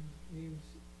ending means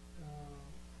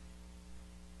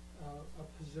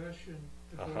a possession.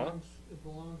 It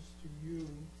belongs to you.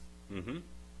 Mm-hmm.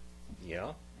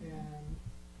 Yeah. And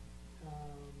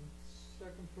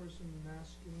second person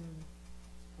masculine,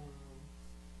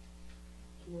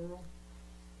 plural.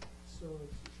 So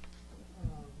it's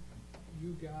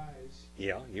you guys.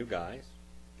 Yeah, you guys.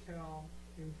 Cal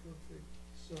imperfect.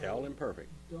 So Cal imperfect.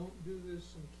 don't do this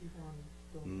and keep on.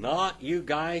 Don't Not you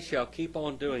guys shall keep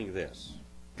on doing this,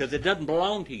 because it doesn't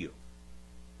belong to you.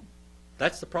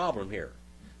 That's the problem here.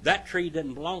 That tree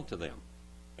didn't belong to them.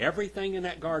 Everything in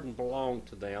that garden belonged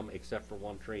to them except for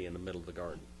one tree in the middle of the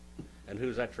garden. And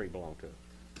who's that tree belong to?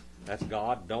 That's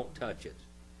God. Don't touch it.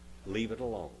 Leave it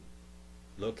alone.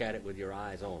 Look at it with your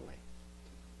eyes only.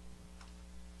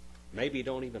 Maybe you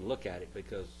don't even look at it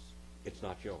because it's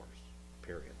not yours,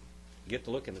 period. You get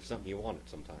to looking at something you want it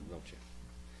sometimes, don't you?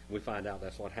 We find out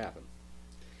that's what happened.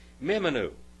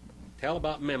 Mimenu. Tell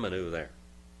about Mimenu there.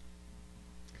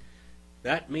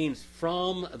 That means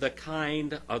from the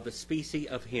kind of the species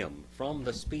of him. From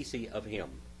the species of him.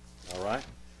 All right?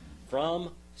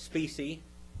 From species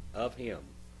of him.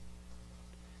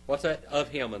 What's that of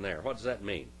him in there? What does that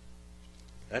mean?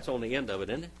 That's on the end of it,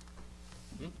 isn't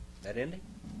it? That ending?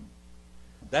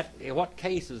 That, what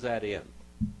case is that in?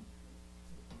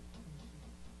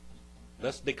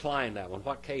 Let's decline that one.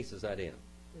 What case is that in?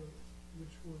 Which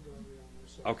word are we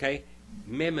on there? Okay,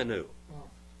 Mimenu. Oh,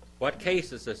 What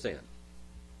case is this in?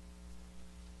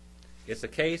 It's a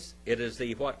case, it is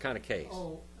the what kind of case?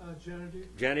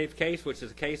 genitive, Genitive case, which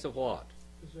is a case of what?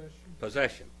 possession.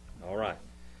 Possession. All right.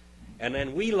 And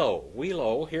then welo.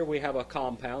 Welo, here we have a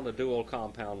compound, a dual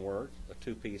compound word, a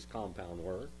two-piece compound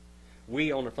word.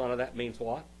 We on the front of that means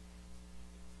what?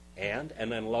 And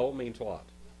then lo means what?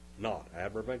 Not.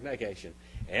 Adverb of negation.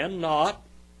 And not.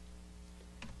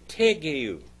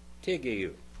 Tigiu.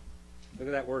 Tigiu. Look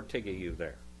at that word tigiu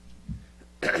there.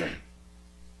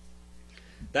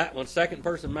 That one, second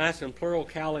person masculine, plural,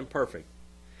 cal, imperfect.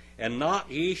 And not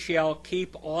ye shall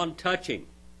keep on touching.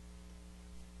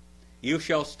 You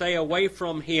shall stay away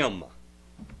from him.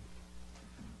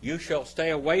 You shall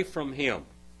stay away from him.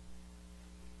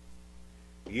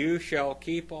 You shall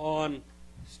keep on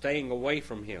staying away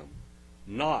from him.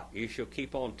 Not, you shall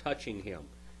keep on touching him.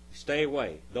 Stay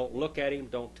away. Don't look at him.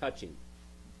 Don't touch him.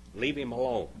 Leave him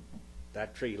alone.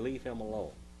 That tree, leave him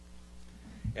alone.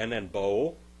 And then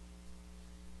bo.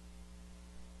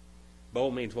 Bo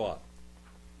means what?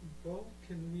 Bo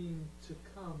can mean to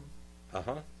come,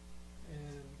 Uh-huh.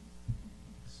 and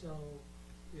so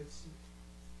it's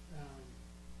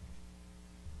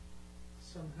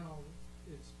somehow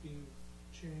it's being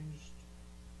changed.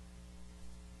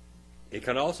 It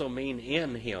can also mean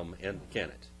in him, and can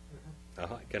it?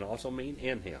 It can also mean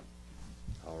in him.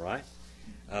 All right?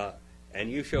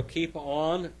 And you shall keep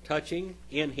on touching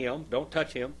in him. Don't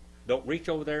touch him. Don't reach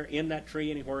over there in that tree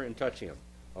anywhere and touch him.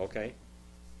 Okay?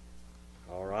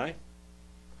 All right?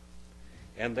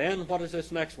 And then what is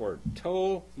this next word?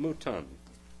 To mutun.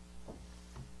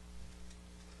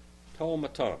 To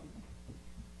mutun.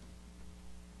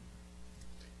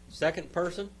 Second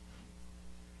person,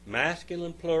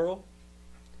 masculine plural,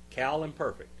 cal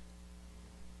imperfect.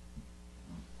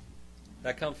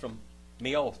 That comes from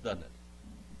meoth, doesn't it?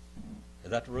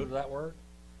 Is that the root of that word?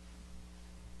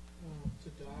 To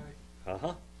die.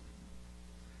 Uh-huh.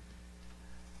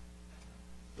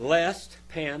 Lest,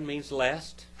 pen means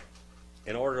lest.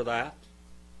 In order that,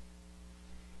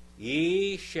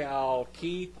 ye shall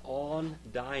keep on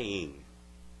dying.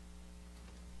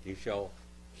 You shall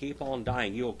keep on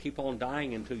dying. You'll keep on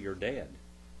dying until you're dead.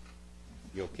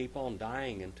 You'll keep on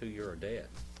dying until you're dead.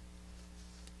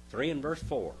 3 and verse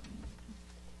 4.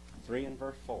 3 and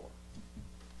verse 4.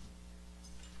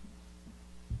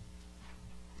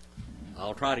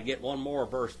 I'll try to get one more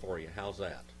verse for you. How's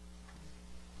that?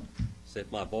 See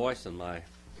if my voice and my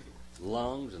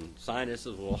lungs and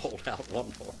sinuses will hold out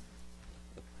one more.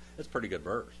 That's a pretty good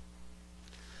verse.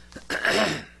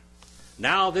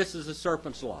 Now this is the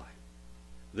serpent's lie.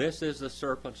 This is the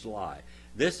serpent's lie.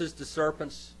 This is the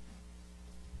serpent's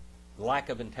lack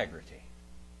of integrity.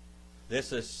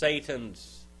 This is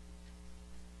Satan's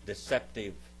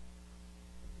deceptive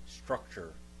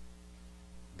structure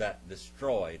that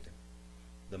destroyed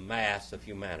the mass of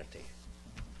humanity.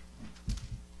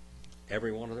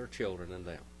 Every one of their children and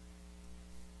them.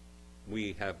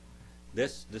 We have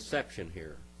this deception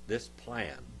here, this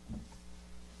plan.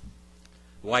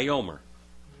 Wayomer,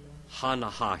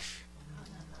 Hanahash,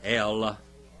 El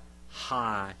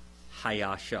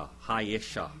Hayasha,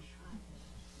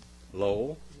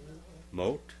 Lo,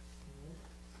 Mot,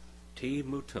 Ti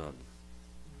Mutun.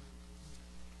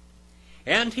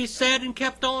 And he said and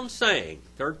kept on saying,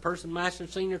 third person master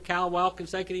senior, Cal, well,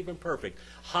 consecutive and perfect,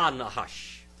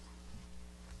 Hanahash.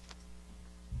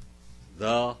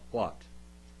 The what?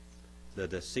 The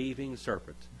deceiving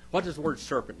serpent. What does the word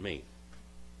serpent mean?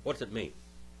 What does it mean?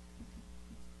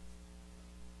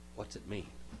 What's it mean?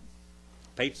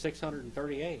 Page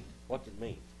 638. What's it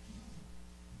mean?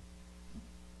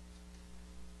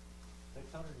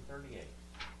 638.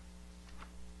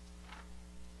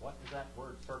 What does that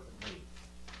word serpent mean?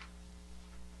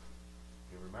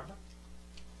 You remember?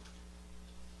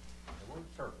 The word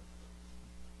serpent.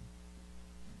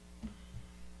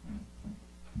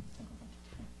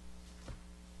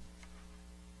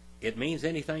 It means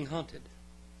anything hunted.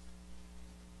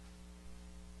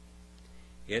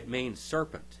 It means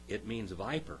serpent. It means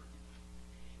viper.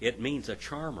 It means a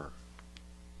charmer.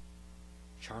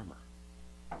 Charmer.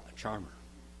 A charmer.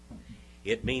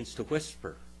 It means to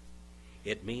whisper.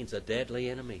 It means a deadly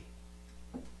enemy.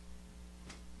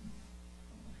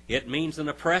 It means an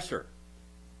oppressor.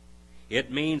 It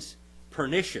means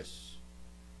pernicious.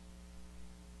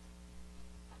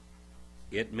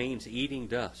 It means eating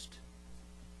dust.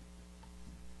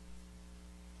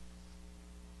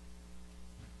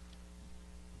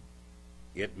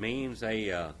 It means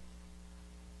the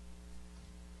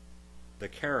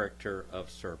character of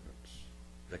serpents.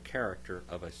 The character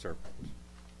of a serpent.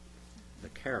 The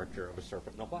character of a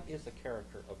serpent. Now, what is the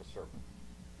character of a serpent?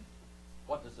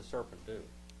 What does the serpent do?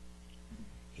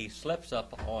 He slips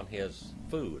up on his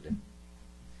food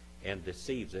and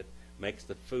deceives it, makes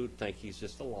the food think he's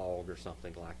just a log or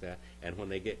something like that, and when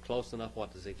they get close enough,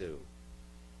 what does he do?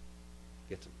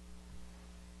 Gets them.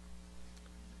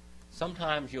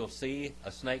 Sometimes you'll see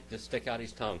a snake just stick out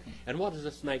his tongue. And what does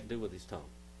a snake do with his tongue?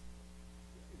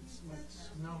 It's like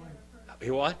smelling. He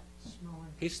what? Smelling.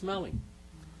 He's smelling.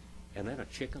 And then a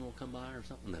chicken will come by or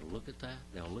something. They'll look at that.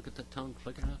 They'll look at the tongue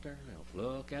flicking out there. They'll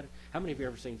look at it. How many of you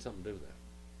ever seen something do that?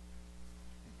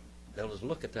 They'll just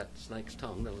look at that snake's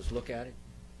tongue. They'll just look at it.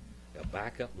 They'll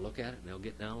back up and look at it. And they'll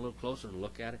get down a little closer and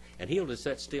look at it. And he'll just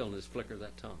sit still and just flicker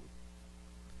that tongue.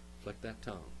 Flick that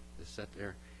tongue. Just sit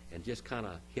there and just kind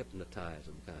of hypnotize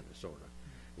them, kind of, sort of.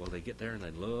 Well, they get there and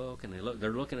they look and they look.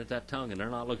 They're looking at that tongue and they're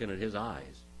not looking at his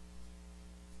eyes.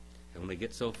 And when they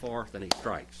get so far, then he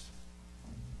strikes.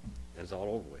 And it's all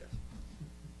over with.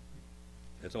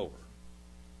 It's over.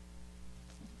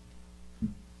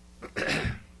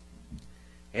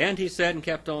 And he said and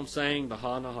kept on saying, the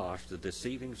Ha-Nahash, the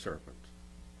deceiving serpent,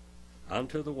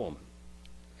 unto the woman.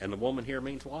 And the woman here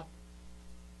means what?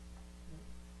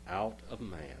 Out of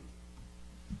man.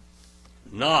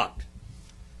 Not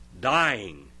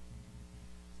dying.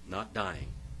 Not dying.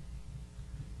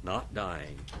 Not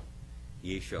dying.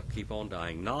 Ye shall keep on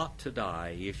dying. Not to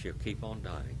die, ye shall keep on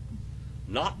dying.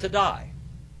 Not to die.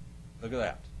 Look at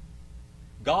that.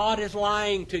 God is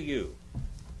lying to you.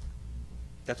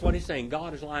 That's what he's saying.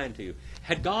 God is lying to you.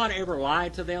 Had God ever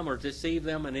lied to them or deceived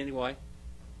them in any way?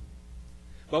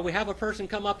 Well, we have a person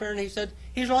come up here and he said,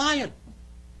 he's lying.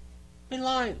 He's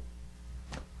lying.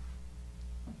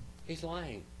 He's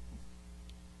lying.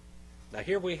 Now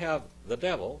here we have the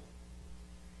devil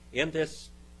in this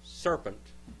serpent.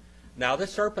 Now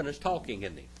this serpent is talking,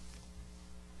 isn't he?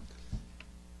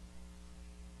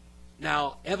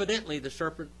 Now, evidently the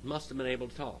serpent must have been able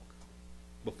to talk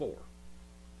before.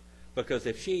 Because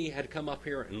if she had come up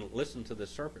here and listened to the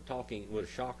serpent talking, it would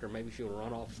have shocked her. Maybe she would have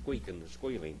run off squeaking and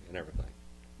squealing and everything.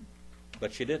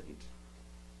 But she didn't.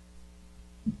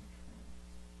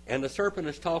 And the serpent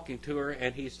is talking to her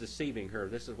and he's deceiving her.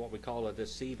 This is what we call a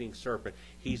deceiving serpent.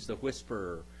 He's the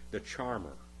whisperer, the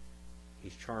charmer.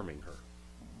 He's charming her.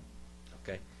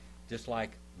 Okay? Just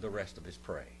like the rest of his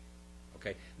prey.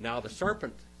 Okay? Now the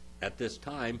serpent at this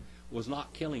time was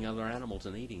not killing other animals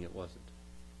and eating it, was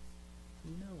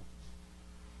it? No.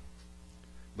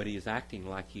 But he is acting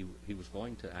like he was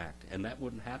going to act. And that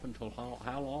wouldn't happen until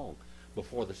how long?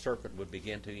 Before the serpent would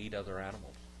begin to eat other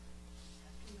animals.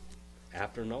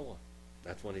 After Noah.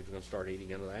 That's when he was going to start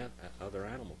eating into the other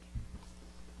animals.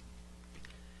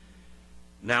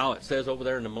 Now it says over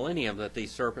there in the millennium that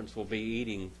these serpents will be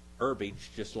eating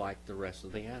herbage just like the rest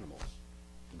of the animals.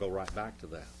 Go right back to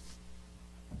that.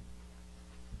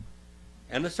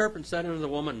 And the serpent said unto the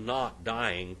woman, not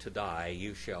dying to die,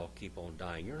 you shall keep on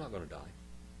dying. You're not going to die.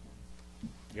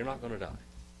 You're not going to die.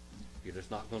 You're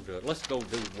just not going to do it. Let's go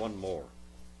do one more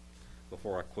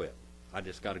before I quit. I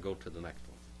just got to go to the next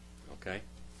one. Okay?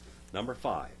 Number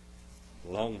 5.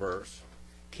 Long verse.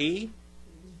 Ki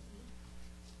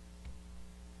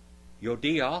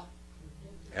Yodia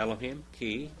Elohim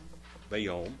Ki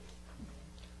Bayom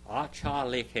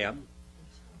Achalichem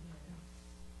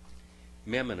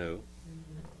Memenu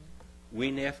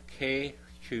Winef Ke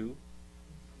Chu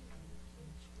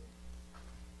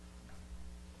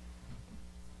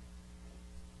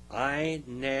I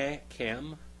Ne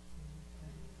Kem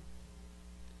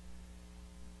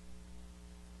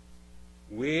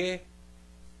We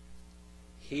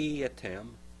Hiatem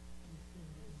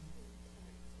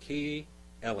Ki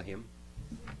Elohim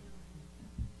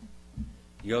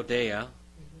Yodea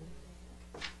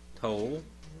Tol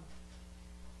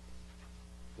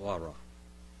Wara.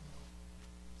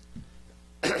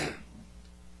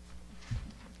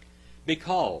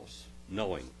 Because,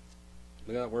 knowing.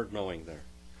 Look at that word knowing there.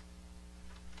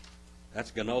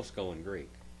 That's gnosko in Greek.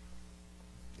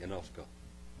 Gnosko.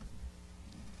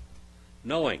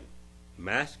 Knowing.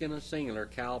 Masculine and singular,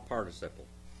 cal participle.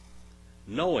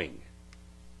 Knowing.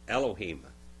 Elohim.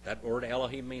 That word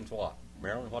Elohim means what?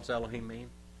 Marilyn, what's Elohim mean?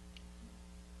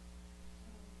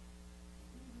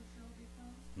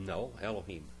 No,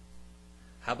 Elohim.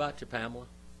 How about you, Pamela?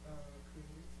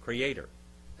 Creator.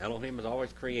 Elohim is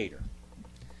always creator.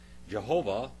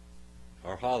 Jehovah,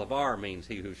 or Hadavar, means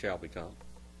he who shall become.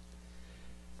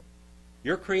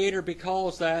 Your creator,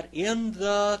 because that in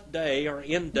the day, or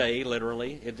in day,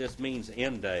 literally, it just means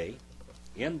in day.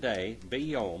 In day,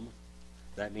 biyom,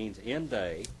 that means in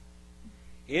day.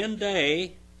 In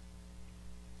day,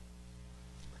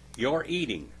 you're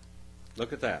eating.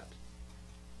 Look at that.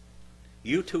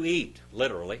 You to eat,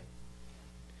 literally.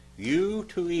 You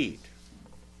to eat.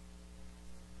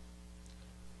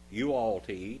 You all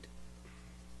to eat.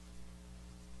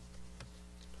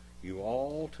 You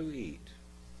all to eat.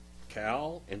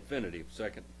 Cal, infinitive,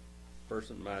 second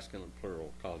person, masculine,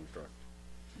 plural, construct.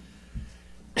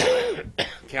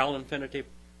 Cal, infinitive,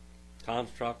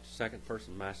 construct, second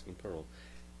person, masculine, plural.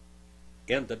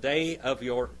 In the day of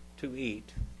your to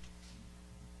eat,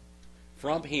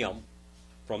 from him,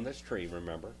 from this tree,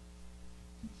 remember,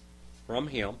 from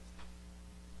him,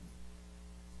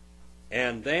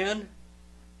 and then,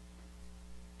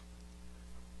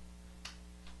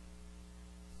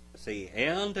 see,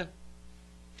 and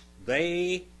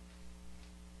they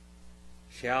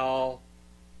shall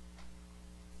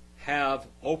have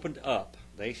opened up.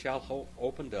 They shall have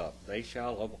opened up. They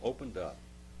shall have opened up.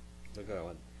 Look at that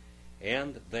one.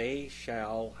 And they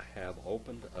shall have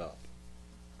opened up.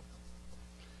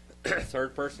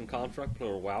 Third person construct,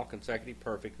 plural, wow, consecutive,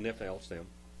 perfect, nif, else, them.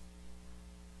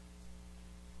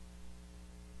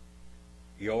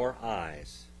 Your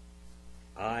eyes.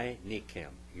 I nikem.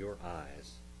 Your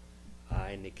eyes.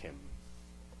 I nikem.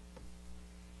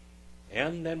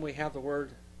 And then we have the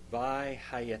word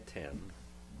vihayaten.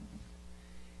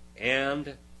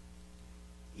 And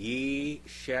ye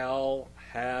shall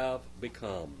have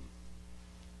become.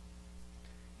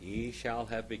 Ye shall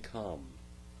have become.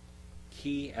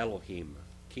 Ki Elohim.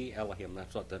 Ki Elohim,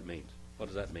 that's what that means. What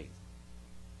does that mean?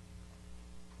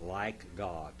 Like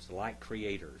gods, like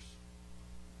creators.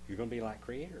 You're going to be like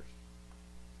creators.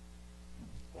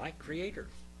 Like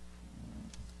creators.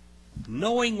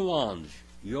 Knowing ones.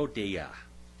 Yodia.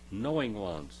 Knowing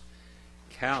ones.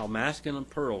 Cal, masculine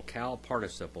plural, cal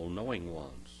participle, knowing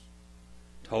ones.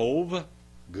 Tov,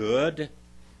 good,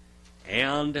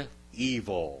 and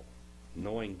evil.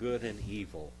 Knowing good and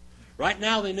evil. Right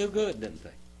now they knew good, didn't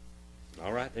they?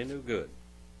 All right, they knew good.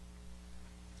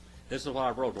 This is what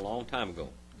I wrote a long time ago.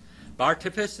 By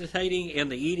participating in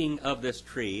the eating of this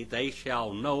tree, they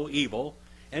shall know evil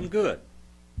and good.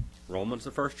 Romans,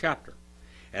 the first chapter.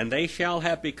 And they shall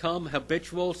have become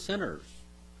habitual sinners,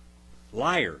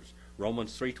 liars.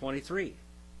 Romans 3:23.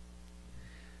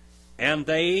 And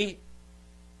they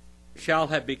shall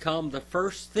have become the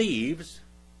first thieves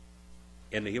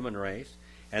in the human race,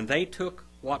 and they took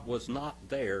what was not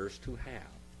theirs to have.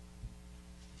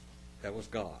 That was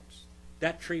God's.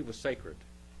 That tree was sacred.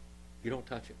 You don't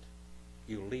touch it.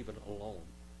 You leave it alone.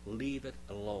 Leave it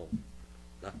alone.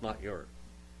 That's not yours.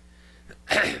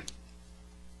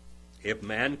 If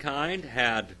mankind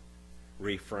had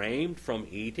refrained from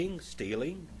eating,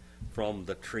 stealing, from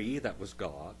the tree that was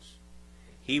God's,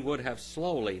 he would have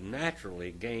slowly,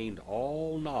 naturally gained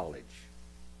all knowledge,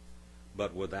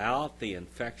 but without the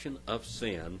infection of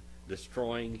sin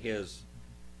destroying his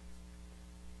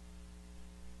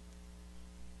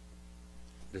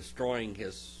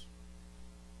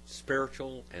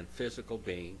spiritual and physical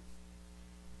being.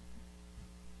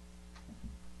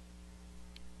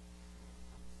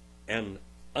 And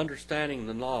understanding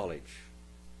the knowledge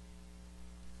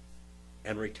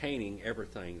and retaining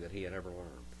everything that he had ever learned.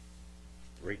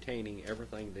 Retaining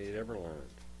everything that he had ever learned.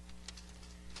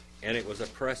 And it was a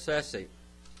processive,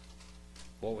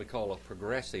 what we call a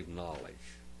progressive knowledge,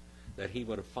 that he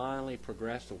would have finally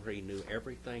progressed to where he knew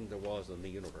everything there was in the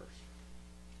universe.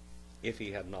 If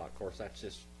he had not. Of course, that's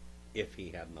just if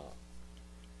he had not.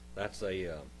 That's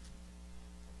a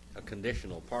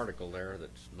conditional particle there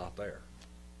that's not there.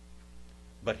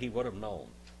 But he would have known.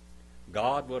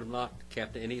 God would have not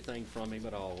kept anything from him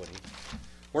at all, would he?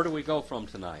 Where do we go from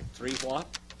tonight? 3 what?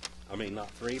 I mean,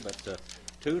 not 3, but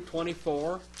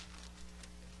 2:24.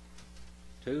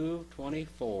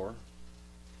 2:24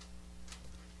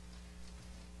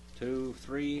 to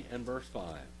 3 and verse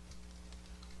 5.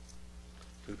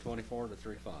 2:24 to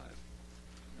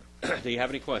 3:5. Do you have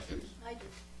any questions? I do.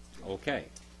 Okay.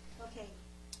 Okay.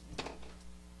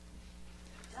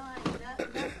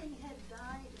 Nothing had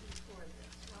died before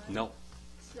this, right? No.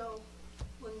 So,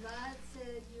 when God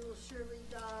said, you will surely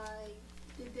die,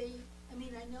 did they, I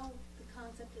mean, I know the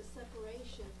concept of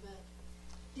separation, but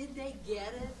did they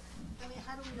get it? I mean,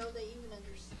 how do we know they even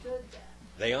understood that?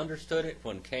 They understood it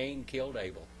when Cain killed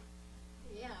Abel.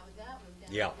 Yeah, but that was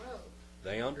down Yeah. the road.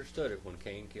 They understood it when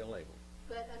Cain killed Abel.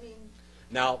 But, I mean,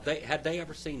 Now, had they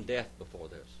ever seen death before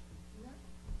this? no.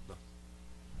 No.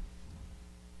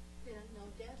 They don't know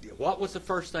death. What was the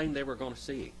first thing they were going to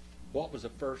see? What was the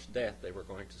first death they were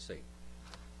going to see?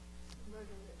 Murder of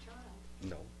a child.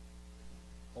 No.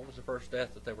 What was the first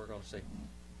death that they were going to see?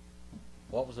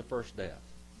 What was the first death?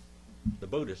 The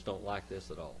Buddhists don't like this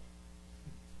at all.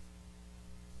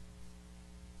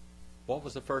 What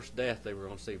was the first death they were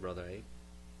going to see, Brother Abe?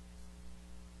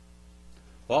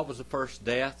 What was the first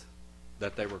death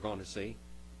that they were going to see?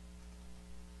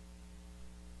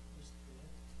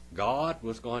 God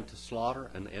was going to slaughter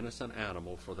an innocent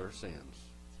animal for their sins.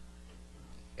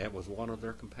 It was one of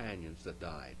their companions that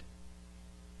died.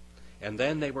 And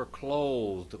then they were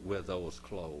clothed with those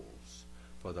clothes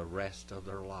for the rest of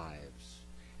their lives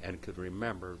and could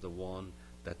remember the one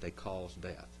that they caused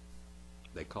death.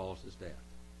 They caused his death.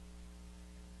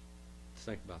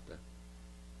 Think about that.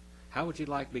 How would you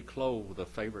like to be clothed with a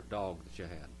favorite dog that you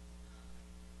had?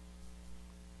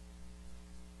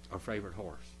 Or favorite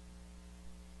horse?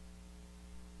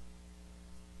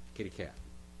 Kitty cat.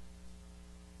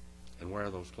 And wear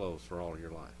those clothes for all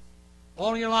your life.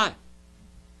 All your life.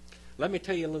 Let me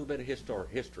tell you a little bit of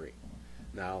history.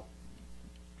 Now,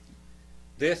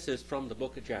 this is from the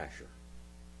book of Jasher.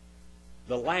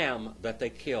 The lamb that they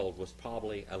killed was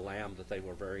probably a lamb that they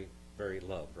were very, very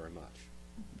loved very much.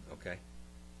 Okay?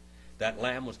 That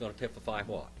lamb was going to typify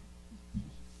what?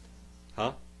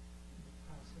 Huh?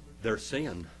 Their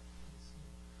sin.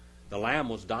 The lamb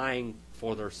was dying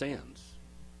for their sins.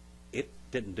 It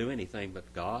didn't do anything,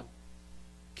 but God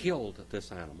killed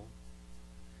this animal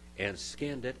and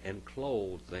skinned it and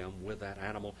clothed them with that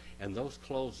animal, and those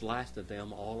clothes lasted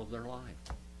them all of their life.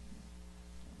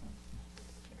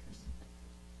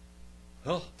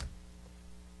 Oh.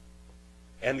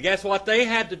 And guess what they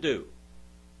had to do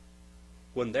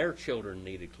when their children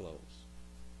needed clothes?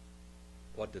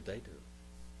 What did they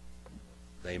do?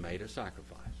 They made a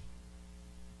sacrifice.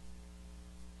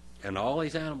 And all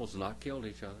these animals not killed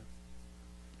each other.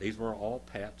 These were all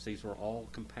pets. These were all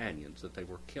companions that they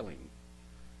were killing.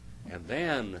 And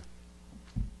then,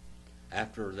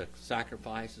 after the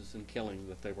sacrifices and killing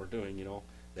that they were doing, you know,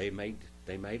 they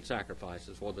made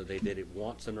sacrifices, whether they did it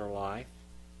once in their life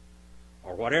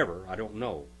or whatever. I don't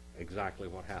know exactly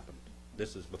what happened.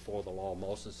 This is before the law of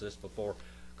Moses. This is before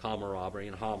Hammurabi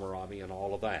and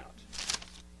all of that.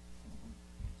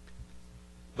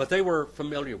 But they were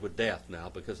familiar with death now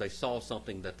because they saw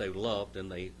something that they loved,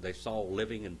 and they saw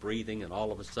living and breathing, and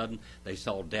all of a sudden they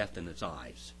saw death in its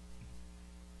eyes.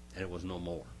 And it was no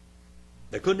more.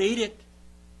 They couldn't eat it.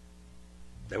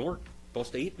 They weren't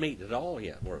supposed to eat meat at all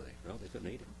yet, were they? No, they couldn't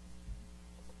eat it.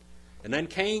 And then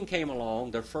Cain came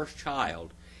along, their first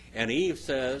child, and Eve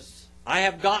says, I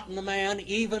have gotten the man,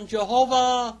 even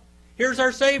Jehovah. Here's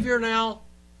our Savior now.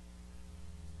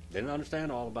 Didn't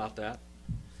understand all about that.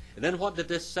 And then what did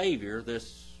this Savior,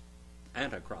 this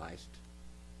Antichrist,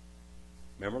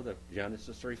 remember the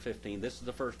Genesis 3:15, this is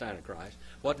the first Antichrist.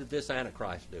 What did this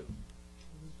Antichrist do?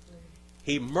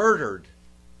 He murdered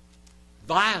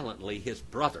violently his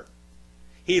brother.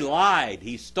 He lied.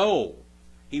 He stole.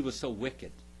 He was so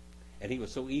wicked. And he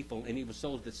was so evil. And he was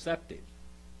so deceptive.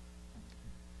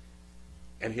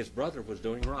 And his brother was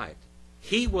doing right.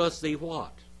 He was the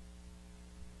what?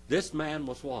 This man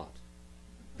was what?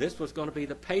 This was going to be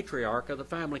the patriarch of the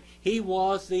family. He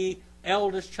was the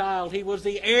eldest child. He was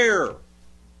the heir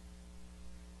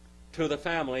to the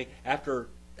family. After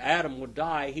Adam would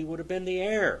die, he would have been the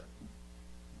heir.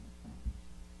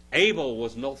 Abel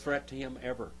was no threat to him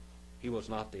ever. He was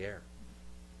not the heir.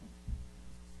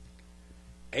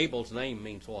 Abel's name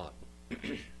means what?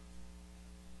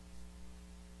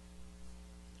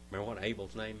 Remember what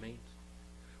Abel's name means?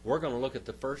 We're going to look at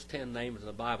the first 10 names in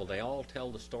the Bible. They all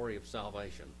tell the story of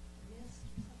salvation. Mist?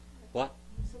 What?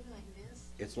 Something like mist?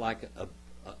 It's like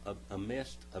a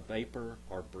mist, a vapor,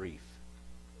 or brief.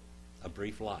 A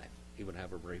brief life. He would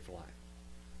have a brief life.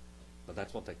 But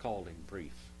that's what they called him,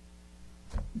 brief.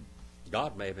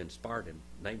 God may have inspired him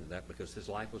naming that because his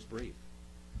life was brief.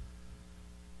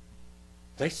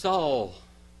 They saw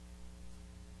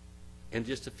in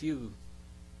just a few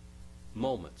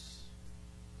moments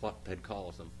what had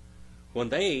caused them. When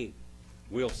they,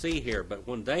 we'll see here, but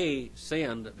when they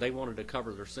sinned, they wanted to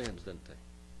cover their sins, didn't they?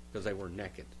 Because they were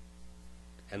naked.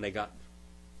 And they got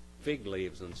fig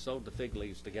leaves and sewed the fig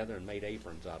leaves together and made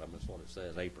aprons out of them. That's what it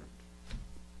says, apron.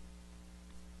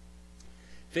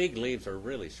 Fig leaves are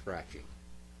really scratchy.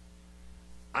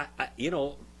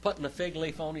 Putting a fig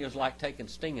leaf on you is like taking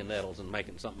stinging nettles and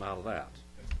making something out of that.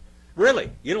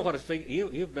 Really, you know what a fig?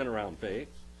 You've been around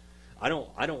figs. I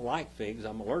don't like figs.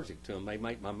 I'm allergic to them. They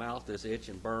make my mouth this itch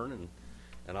and burn,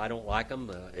 and I don't like them.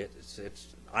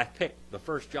 The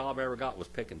first job I ever got was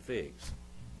picking figs.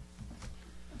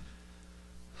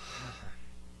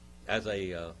 As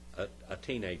a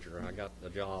teenager, I got a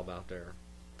job out there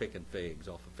picking figs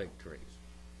off of fig trees.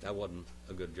 That wasn't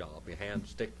a good job. Your hands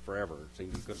stick forever. It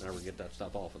seems you couldn't ever get that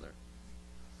stuff off of there.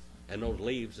 And those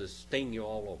leaves just sting you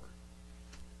all over.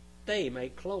 They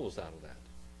make clothes out of that.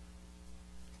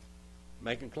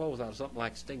 Making clothes out of something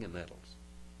like stinging nettles.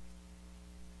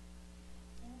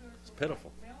 It's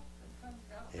pitiful.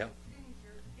 Yeah.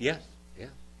 Yes. Yeah.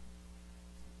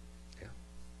 Yeah.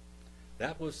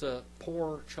 That was a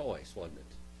poor choice, wasn't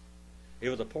it? It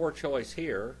was a poor choice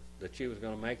here that she was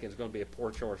going to make, and it's going to be a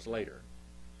poor choice later.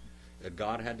 That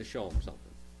God had to show him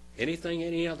something.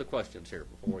 Any other questions here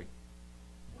before we?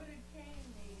 What did Cain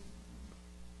mean?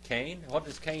 Cain? What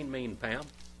does Cain mean, Pam?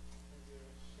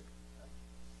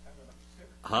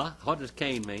 Huh? What does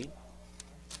Cain mean?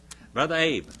 Brother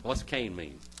Abe, what's Cain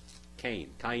mean?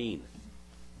 Cain.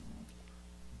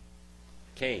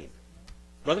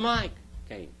 Brother Mike,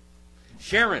 Cain.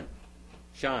 Sharon,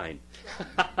 shine.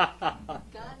 Gotten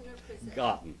or possessed?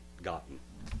 Gotten.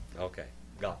 Okay,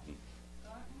 gotten.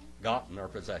 Gotten or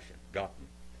possession. Gotten.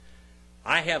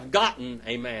 I have gotten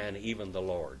a man, even the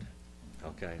Lord.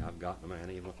 Okay, I've gotten a man,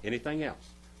 even. Anything else?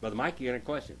 Brother Mike, you got any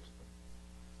questions?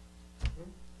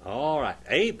 All right.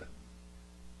 Abe.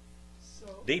 So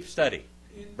Deep study.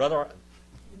 Brother.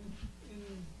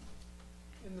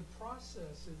 in the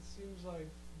process, it seems like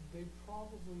they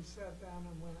probably sat down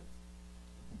and went,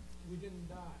 we didn't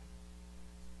die.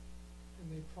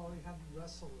 And they probably had to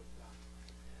wrestle with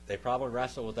that. They probably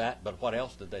wrestled with that, but what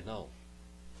else did they know?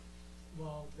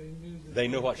 Well, they knew that They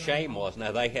knew what they'd shame done was.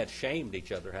 Now, they had shamed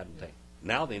each other, hadn't they?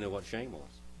 Now they knew what shame was.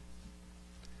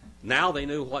 Now they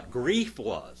knew what grief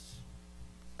was,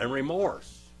 and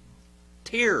remorse,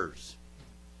 tears.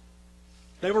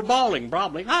 They were bawling,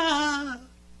 probably. Ah,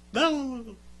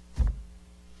 no.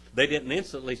 They didn't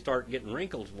instantly start getting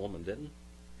wrinkles, woman didn't,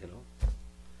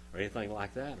 or anything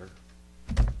like that. Or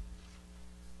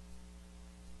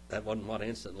that wasn't what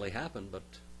instantly happened, but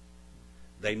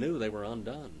they knew they were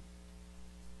undone.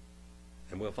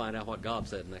 And we'll find out what God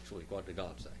said next week. What did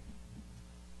God say?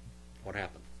 What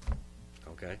happened?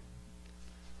 Okay.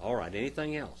 All right.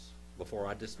 Anything else before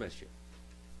I dismiss you?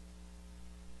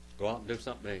 Go out and do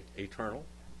something eternal.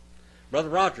 Brother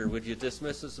Roger, would you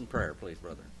dismiss us in prayer, please,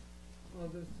 brother?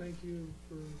 Father, thank you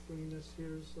for bringing us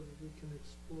here so that we can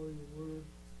explore your word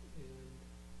and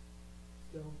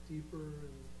delve deeper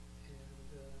and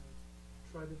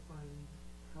try to find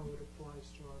how it applies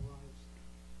to our lives.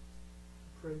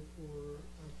 Pray for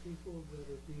our people that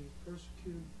are being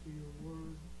persecuted for your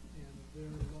word and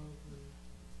their love and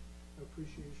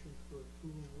appreciation for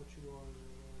who and what you are in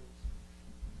their lives.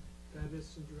 Guide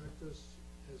us and direct us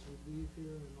as we leave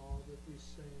here in all that we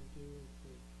say and do and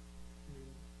think.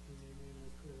 In your name I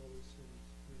pray all these things.